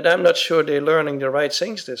that I'm not sure they're learning the right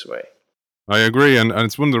things this way. I agree. And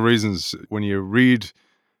it's one of the reasons when you read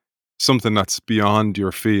something that's beyond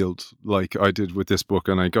your field, like I did with this book,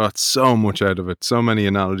 and I got so much out of it, so many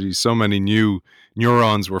analogies, so many new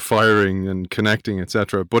neurons were firing and connecting,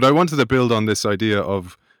 etc. But I wanted to build on this idea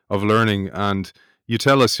of learning, and you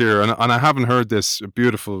tell us here, and I haven't heard this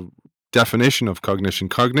beautiful definition of cognition.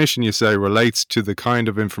 Cognition, you say, relates to the kind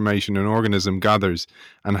of information an organism gathers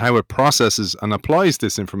and how it processes and applies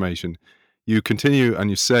this information. You continue and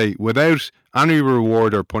you say, without any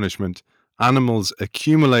reward or punishment, animals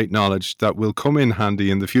accumulate knowledge that will come in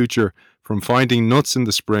handy in the future, from finding nuts in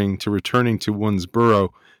the spring to returning to one's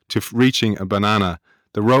burrow to reaching a banana.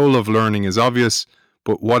 The role of learning is obvious,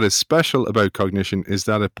 but what is special about cognition is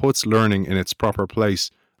that it puts learning in its proper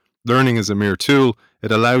place. Learning is a mere tool.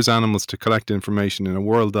 It allows animals to collect information in a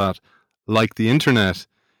world that, like the internet,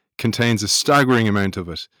 contains a staggering amount of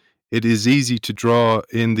it. it is easy to draw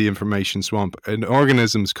in the information swamp. An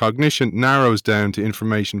organism's cognition narrows down to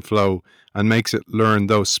information flow and makes it learn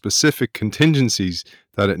those specific contingencies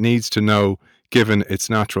that it needs to know given its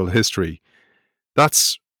natural history.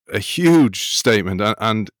 That's a huge statement,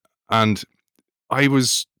 and I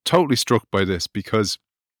was totally struck by this because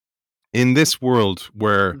in this world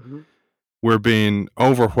where we're being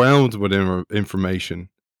overwhelmed with information,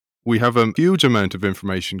 we have a huge amount of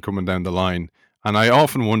information coming down the line. And I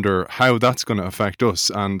often wonder how that's going to affect us.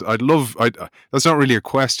 And that's not really a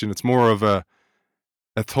question. It's more of a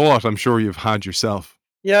thought I'm sure you've had yourself.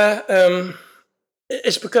 Yeah,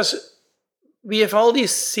 it's because we have all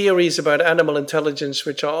these theories about animal intelligence,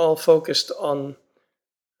 which are all focused on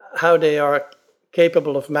how they are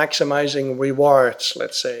capable of maximizing rewards,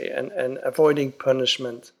 let's say, and avoiding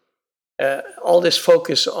punishment. All this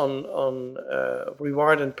focus on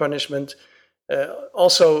reward and punishment,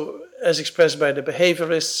 also as expressed by the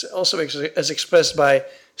behaviorists, also as expressed by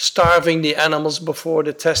starving the animals before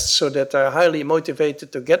the tests so that they're highly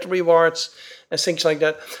motivated to get rewards and things like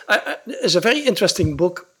that. There's a very interesting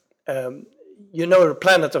book. You know, The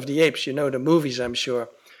Planet of the Apes, you know the movies, I'm sure.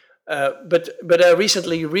 But I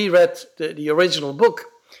recently reread the original book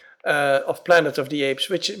of Planet of the Apes,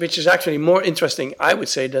 which is actually more interesting, I would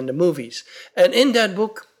say, than the movies. And in that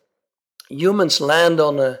book, humans land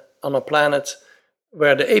on a planet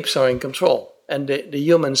where the apes are in control, and the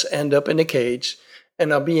humans end up in a cage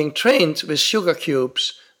and are being trained with sugar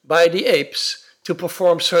cubes by the apes to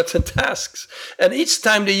perform certain tasks. And each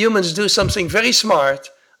time the humans do something very smart,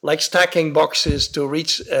 like stacking boxes to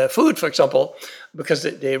reach food, for example, because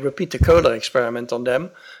they repeat the Kohler experiment on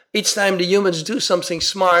them. Each time the humans do something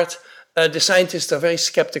smart, the scientists are very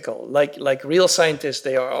skeptical. Like real scientists,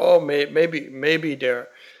 they are, maybe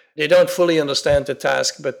they don't fully understand the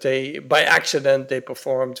task, but by accident they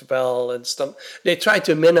performed well and stuff. They try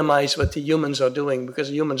to minimize what the humans are doing because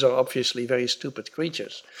humans are obviously very stupid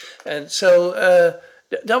creatures. And so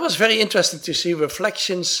that was very interesting to see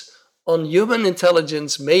reflections on human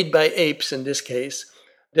intelligence made by apes in this case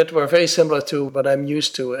that were very similar to what I'm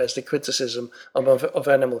used to as the criticism of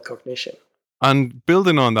animal cognition. And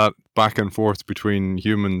building on that back and forth between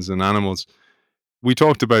humans and animals, we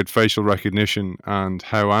talked about facial recognition and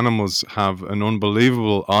how animals have an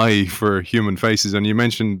unbelievable eye for human faces. And you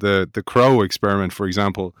mentioned the crow experiment, for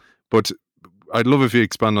example. But I'd love if you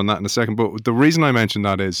expand on that in a second. But the reason I mentioned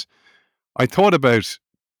that is I thought about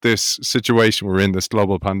this situation we're in, this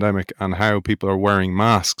global pandemic, and how people are wearing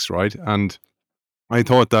masks, right? And I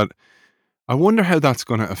thought that I wonder how that's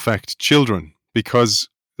going to affect children because,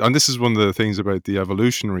 and this is one of the things about the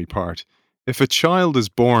evolutionary part, if a child is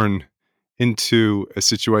born into a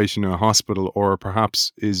situation in a hospital or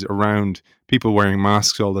perhaps is around people wearing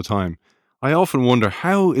masks all the time, I often wonder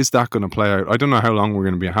how is that going to play out? I don't know how long we're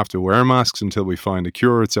going to have to wear masks until we find a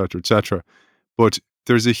cure, etc., etc. But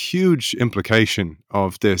there's a huge implication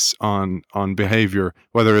of this on behavior,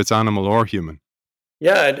 whether it's animal or human.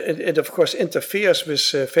 Yeah, it of course interferes with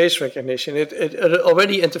face recognition. It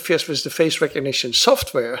already interferes with the face recognition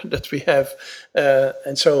software that we have.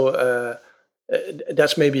 And so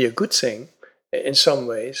that's maybe a good thing in some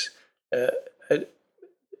ways.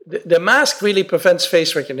 The mask really prevents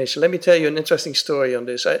face recognition. Let me tell you an interesting story on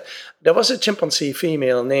this. There was a chimpanzee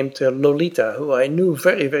female named Lolita, who I knew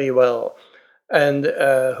very, very well, and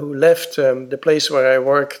who left the place where I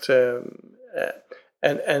worked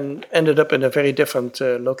and ended up in a very different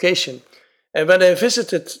location. And when I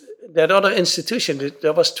visited that other institution,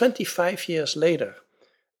 that was 25 years later,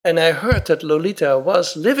 and I heard that Lolita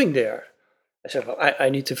was living there. I said, well, I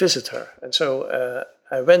need to visit her. And so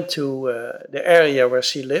I went to the area where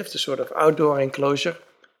she lived, a sort of outdoor enclosure,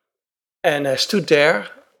 and I stood there,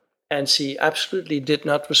 and she absolutely did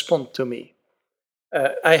not respond to me.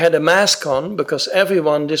 I had a mask on because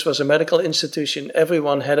this was a medical institution,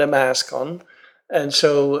 everyone had a mask on, and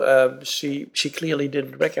so she clearly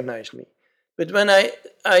didn't recognize me. But when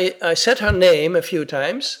I said her name a few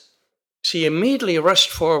times, she immediately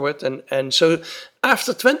rushed forward, and so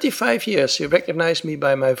after 25 years, she recognized me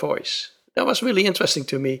by my voice. That was really interesting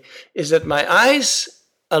to me, is that my eyes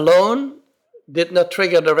alone did not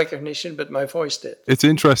trigger the recognition, but my voice did. It's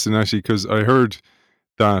interesting, actually, because I heard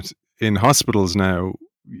that in hospitals now,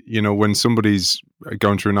 you know, when somebody's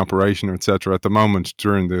going through an operation or etc., at the moment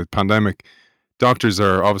during the pandemic, doctors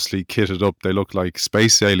are obviously kitted up. They look like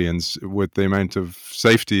space aliens with the amount of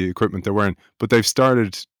safety equipment they're wearing, but they've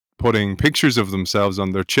started putting pictures of themselves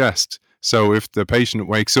on their chest. So if the patient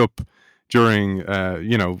wakes up, during,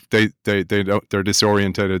 they're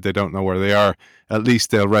disorientated, they don't know where they are, at least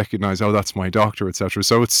they'll recognize, oh, that's my doctor, etc.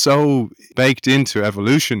 So it's so baked into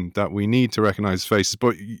evolution that we need to recognize faces.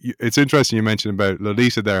 But it's interesting you mentioned about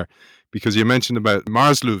Lolita there, because you mentioned about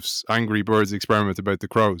Marsloof's Angry Birds experiment about the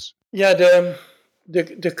crows. Yeah,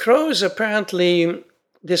 the crows, apparently,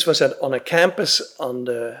 this was on a campus on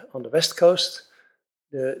the West Coast.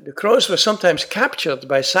 The crows were sometimes captured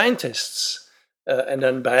by scientists and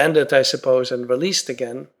then banded, I suppose, and released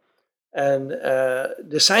again. And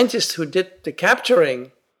the scientists who did the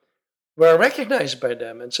capturing were recognized by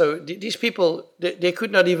them. And so these people, they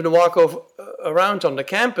could not even walk around on the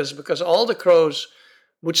campus because all the crows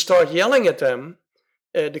would start yelling at them,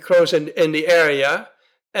 the crows in the area.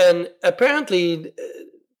 And apparently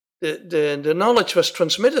the knowledge was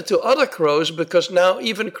transmitted to other crows, because now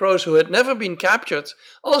even crows who had never been captured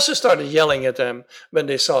also started yelling at them when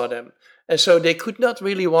they saw them. And so they could not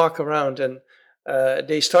really walk around. And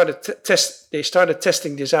they started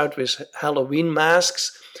testing this out with Halloween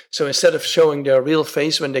masks. So instead of showing their real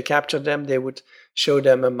face when they captured them, they would show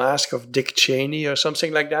them a mask of Dick Cheney or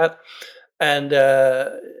something like that. And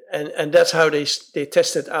that's how they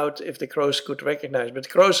tested out if the crows could recognize. But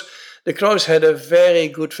the crows had a very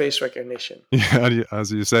good face recognition. Yeah,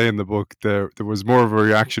 as you say in the book, there was more of a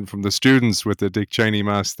reaction from the students with the Dick Cheney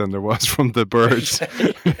mask than there was from the birds.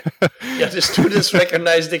 Yeah, the students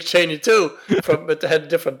recognized Dick Cheney too, but they had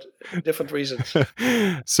different reasons.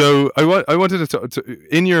 So I wanted to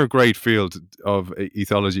in your great field of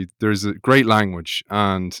ethology, there's a great language,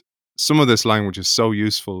 and some of this language is so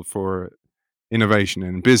useful for innovation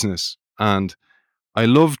in business. And I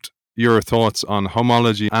loved your thoughts on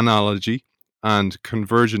homology, analogy, and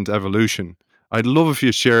convergent evolution. I'd love if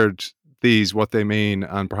you shared these, what they mean,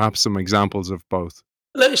 and perhaps some examples of both.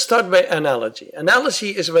 Let me start by analogy.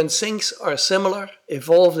 Analogy is when things are similar,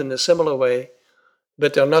 evolved in a similar way,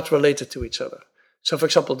 but they're not related to each other. So, for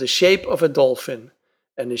example, the shape of a dolphin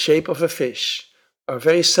and the shape of a fish are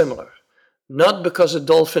very similar. Not because a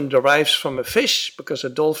dolphin derives from a fish, because a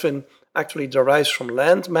dolphin actually derives from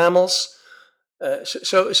land mammals.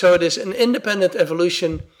 So it is an independent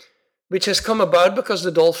evolution which has come about because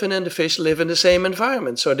the dolphin and the fish live in the same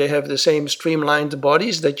environment. So they have the same streamlined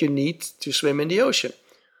bodies that you need to swim in the ocean.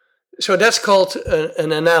 So that's called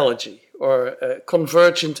an analogy, or a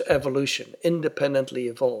convergent evolution, independently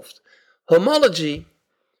evolved. Homology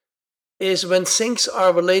is when things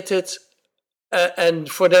are related and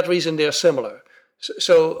for that reason they're similar.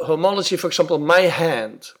 So homology, for example, my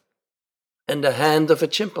hand and the hand of a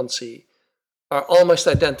chimpanzee are almost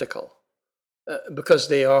identical because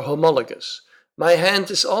they are homologous. My hand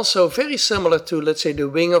is also very similar to, let's say, the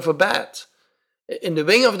wing of a bat. In the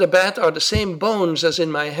wing of the bat are the same bones as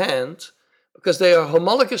in my hand because they are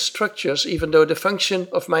homologous structures, even though the function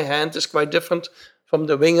of my hand is quite different from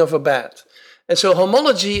the wing of a bat. And so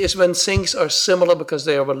homology is when things are similar because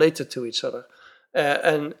they are related to each other.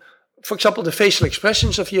 And for example, the facial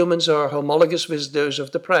expressions of humans are homologous with those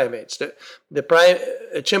of the primates.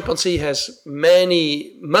 A chimpanzee has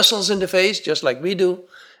many muscles in the face, just like we do,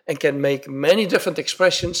 and can make many different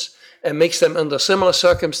expressions and makes them under similar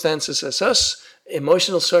circumstances as us,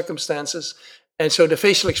 emotional circumstances. And so the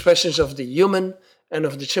facial expressions of the human and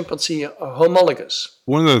of the chimpanzee are homologous.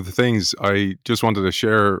 One of the things I just wanted to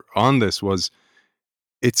share on this was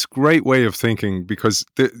it's a great way of thinking, because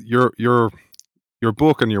your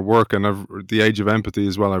book and your work, and The Age of Empathy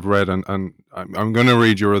as well, I've read, and I'm going to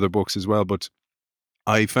read your other books as well, but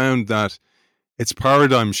I found that it's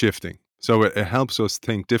paradigm shifting. So it helps us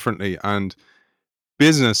think differently, and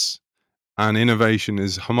business and innovation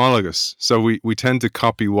is homologous. So we tend to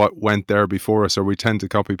copy what went there before us, or we tend to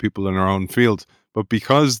copy people in our own field. But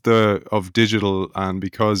because of digital and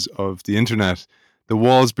because of the internet, the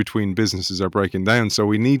walls between businesses are breaking down. So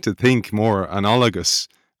we need to think more analogous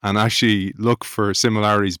and actually look for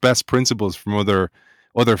similarities, best principles from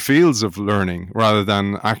other fields of learning, rather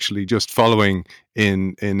than actually just following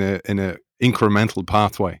in a incremental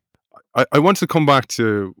pathway. I want to come back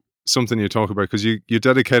to something you talk about, because you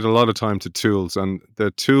dedicate a lot of time to tools, and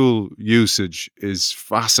the tool usage is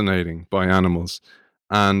fascinating by animals.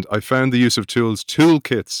 And I found the use of tools,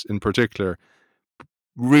 toolkits in particular,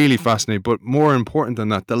 really fascinating. But more important than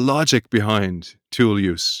that, the logic behind tool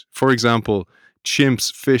use. For example,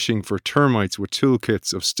 chimps fishing for termites with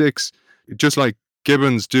toolkits of sticks, just like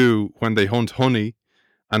gibbons do when they hunt honey,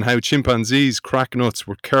 and how chimpanzees crack nuts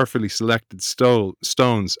with carefully selected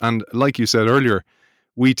stones. And like you said earlier,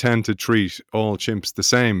 we tend to treat all chimps the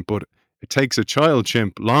same, but it takes a child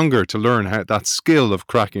chimp longer to learn that skill of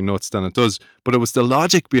cracking nuts than it does. But it was the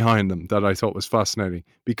logic behind them that I thought was fascinating,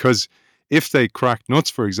 because if they cracked nuts,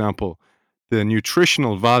 for example, the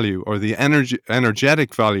nutritional value or the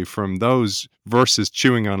energetic value from those versus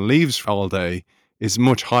chewing on leaves all day is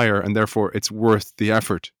much higher, and therefore it's worth the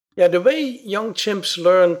effort. Yeah, the way young chimps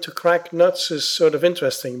learn to crack nuts is sort of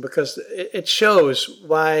interesting because it shows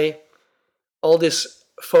why all this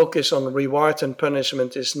focus on reward and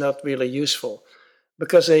punishment is not really useful.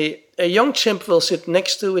 Because a young chimp will sit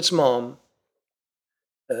next to its mom.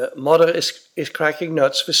 Mother is cracking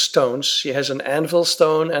nuts with stones. She has an anvil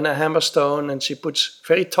stone and a hammer stone, and she puts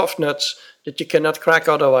very tough nuts that you cannot crack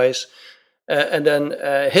otherwise, and then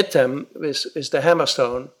hit them with the hammer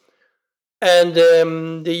stone. And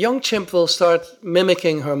the young chimp will start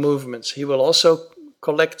mimicking her movements. He will also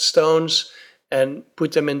collect stones and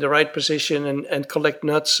put them in the right position and collect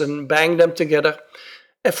nuts and bang them together.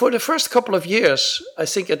 And for the first couple of years, I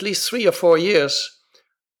think at least 3 or 4 years,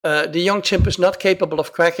 the young chimp is not capable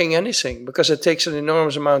of cracking anything because it takes an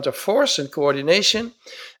enormous amount of force and coordination,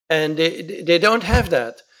 and they don't have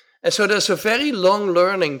that. And so there's a very long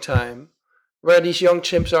learning time where these young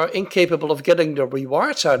chimps are incapable of getting the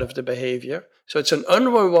rewards out of the behavior. So it's an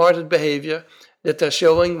unrewarded behavior that they're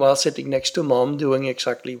showing while sitting next to mom doing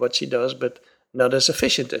exactly what she does, but not as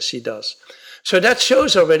efficient as she does. So that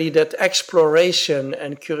shows already that exploration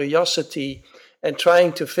and curiosity and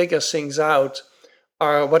trying to figure things out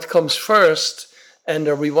are what comes first, and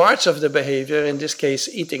the rewards of the behavior, in this case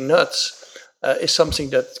eating nuts, is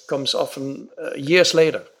something that comes often years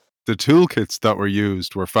later. The toolkits that were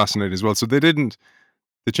used were fascinating as well. So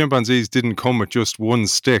the chimpanzees didn't come with just one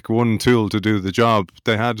stick, one tool to do the job.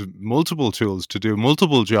 They had multiple tools to do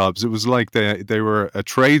multiple jobs. It was like they were a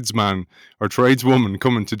tradesman or tradeswoman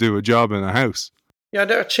coming to do a job in a house. Yeah,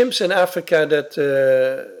 there are chimps in Africa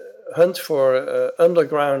that hunt for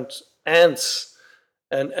underground ants.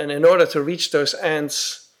 And in order to reach those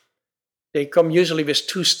ants, they come usually with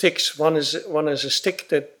 2 sticks. One is a stick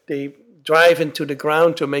that they drive into the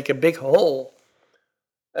ground to make a big hole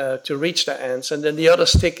to reach the ants. And then the other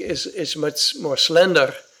stick is much more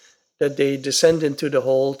slender, that they descend into the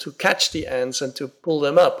hole to catch the ants and to pull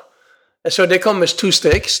them up. And so they come with 2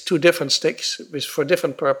 sticks, 2 different sticks for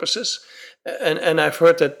different purposes. And I've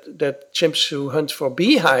heard that chimps who hunt for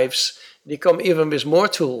beehives, they come even with more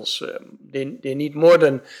tools. They need more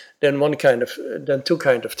than 2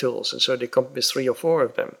 kind of tools, and so they come with 3 or 4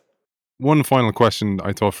 of them. One final question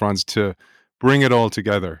I thought, Frans, to bring it all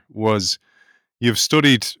together was, you've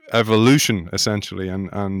studied evolution essentially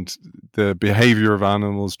and the behavior of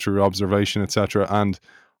animals through observation, etc. And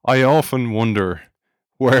I often wonder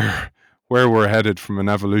where we're headed from an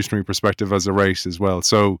evolutionary perspective as a race as well.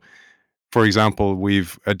 So, for example,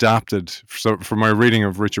 we've adapted. So from my reading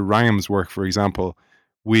of Richard Wrangham's work, for example,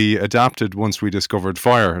 we adapted once we discovered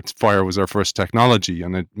fire. Fire was our first technology,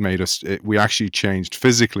 and it made us, we actually changed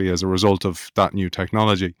physically as a result of that new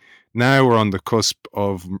technology. Now we're on the cusp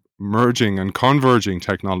of merging and converging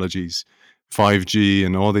technologies, 5G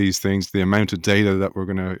and all these things, the amount of data that we're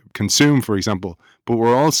going to consume, for example. But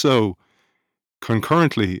we're also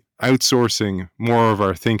concurrently outsourcing more of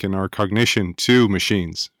our thinking, our cognition to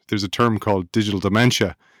machines. There's a term called digital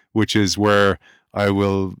dementia, which is where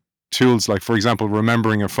tools like, for example,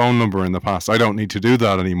 remembering a phone number in the past. I don't need to do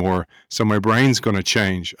that anymore, so my brain's going to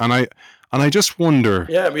change. And I just wonder.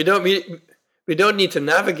 Yeah, we don't need to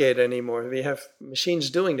navigate anymore. We have machines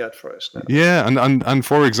doing that for us now. Yeah, and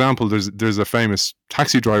for example, there's a famous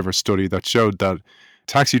taxi driver study that showed that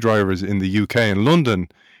taxi drivers in the UK and London,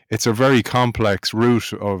 it's a very complex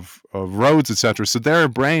route of roads, etc. So their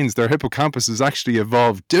brains, their hippocampus has actually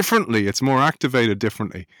evolved differently. It's more activated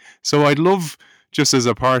differently. So I'd love, just as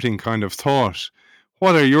a parting kind of thought,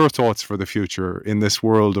 what are your thoughts for the future in this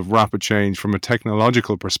world of rapid change from a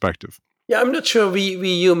technological perspective? Yeah, I'm not sure we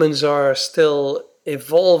humans are still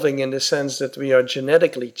evolving in the sense that we are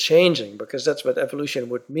genetically changing, because that's what evolution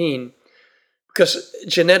would mean. Because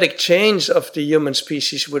genetic change of the human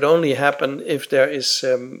species would only happen if there is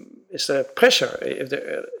there pressure, if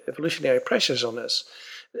there are evolutionary pressures on us.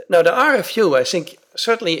 Now, there are a few, I think,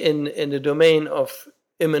 certainly in the domain of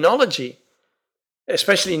immunology,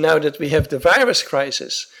 especially now that we have the virus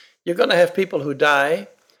crisis. You're going to have people who die,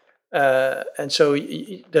 and so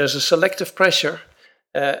there's a selective pressure.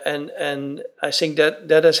 And I think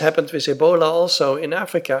that has happened with Ebola also in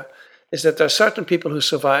Africa, is that there are certain people who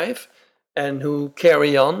survive and who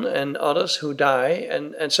carry on, and others who die.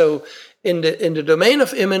 And so in the domain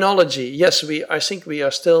of immunology, yes, I think we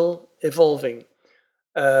are still evolving.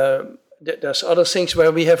 There's other things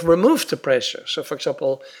where we have removed the pressure. So, for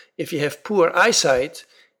example, if you have poor eyesight,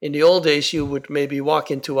 in the old days you would maybe walk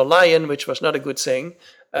into a lion, which was not a good thing.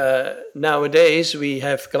 Nowadays we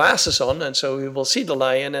have glasses on, and so we will see the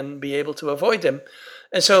lion and be able to avoid him.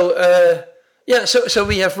 And so Yeah, so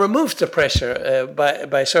we have removed the pressure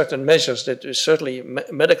by certain measures that is certainly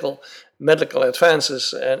medical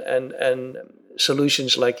advances and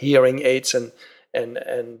solutions like hearing aids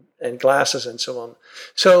and glasses and so on.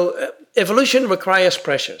 So evolution requires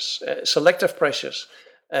pressures, selective pressures,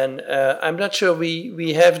 and I'm not sure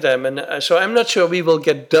we have them, and so I'm not sure we will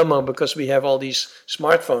get dumber because we have all these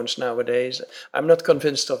smartphones nowadays. I'm not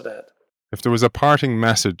convinced of that. If there was a parting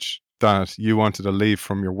message that you wanted to leave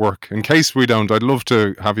from your work, in case we don't, I'd love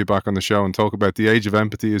to have you back on the show and talk about The Age of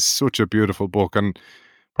Empathy. Is such a beautiful book and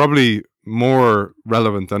probably more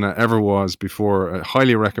relevant than it ever was before.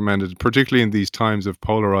 Highly recommended, particularly in these times of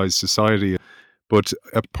polarized society. But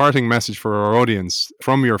a parting message for our audience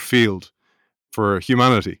from your field for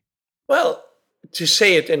humanity. Well, to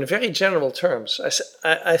say it in very general terms,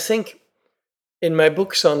 I think in my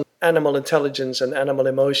books on animal intelligence and animal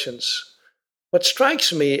emotions, what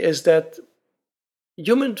strikes me is that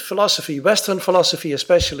human philosophy, Western philosophy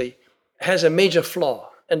especially, has a major flaw.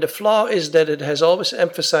 And the flaw is that it has always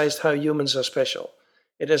emphasized how humans are special.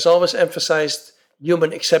 It has always emphasized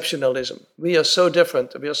human exceptionalism. We are so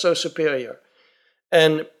different, we are so superior.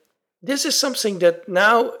 And this is something that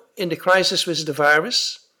now, in the crisis with the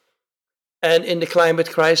virus, and in the climate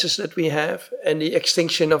crisis that we have, and the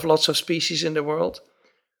extinction of lots of species in the world,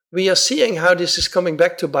 we are seeing how this is coming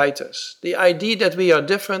back to bite us. The idea that we are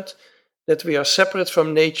different, that we are separate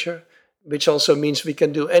from nature, which also means we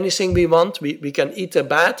can do anything we want. We can eat a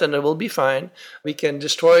bat and it will be fine. We can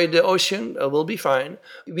destroy the ocean, it will be fine.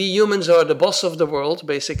 We humans are the boss of the world,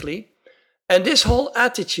 basically. And this whole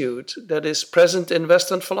attitude that is present in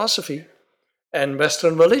Western philosophy and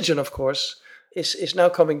Western religion, of course, is now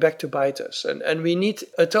coming back to bite us. And we need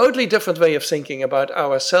a totally different way of thinking about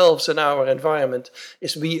ourselves and our environment.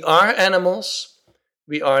 Is we are animals.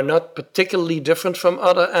 We are not particularly different from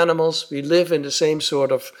other animals. We live in the same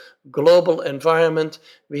sort of global environment.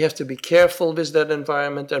 We have to be careful with that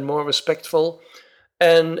environment and more respectful.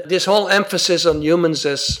 And this whole emphasis on humans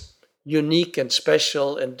as unique and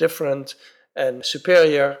special and different and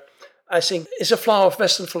superior, I think, is a flaw of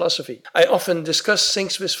Western philosophy. I often discuss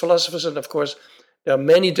things with philosophers, and of course, there are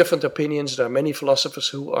many different opinions. There are many philosophers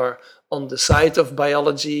who are on the side of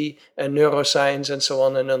biology and neuroscience and so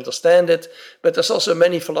on and understand it. But there's also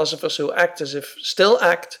many philosophers who still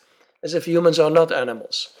act as if humans are not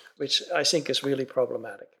animals, which I think is really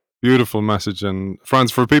problematic. Beautiful message. And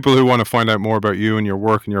Frans, for people who want to find out more about you and your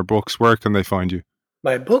work and your books, where can they find you?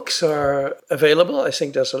 My books are available. I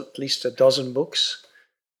think there's at least a dozen books.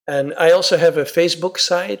 And I also have a Facebook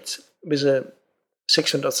site with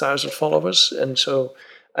 600,000 followers. And so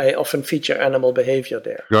I often feature animal behavior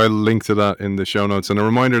there. I'll link to that in the show notes. And a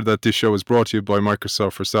reminder that this show is brought to you by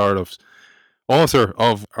Microsoft for Startups. Author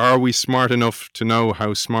of Are We Smart Enough to Know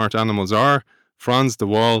How Smart Animals Are? Frans de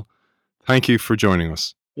Waal, thank you for joining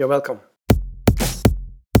us. You're welcome.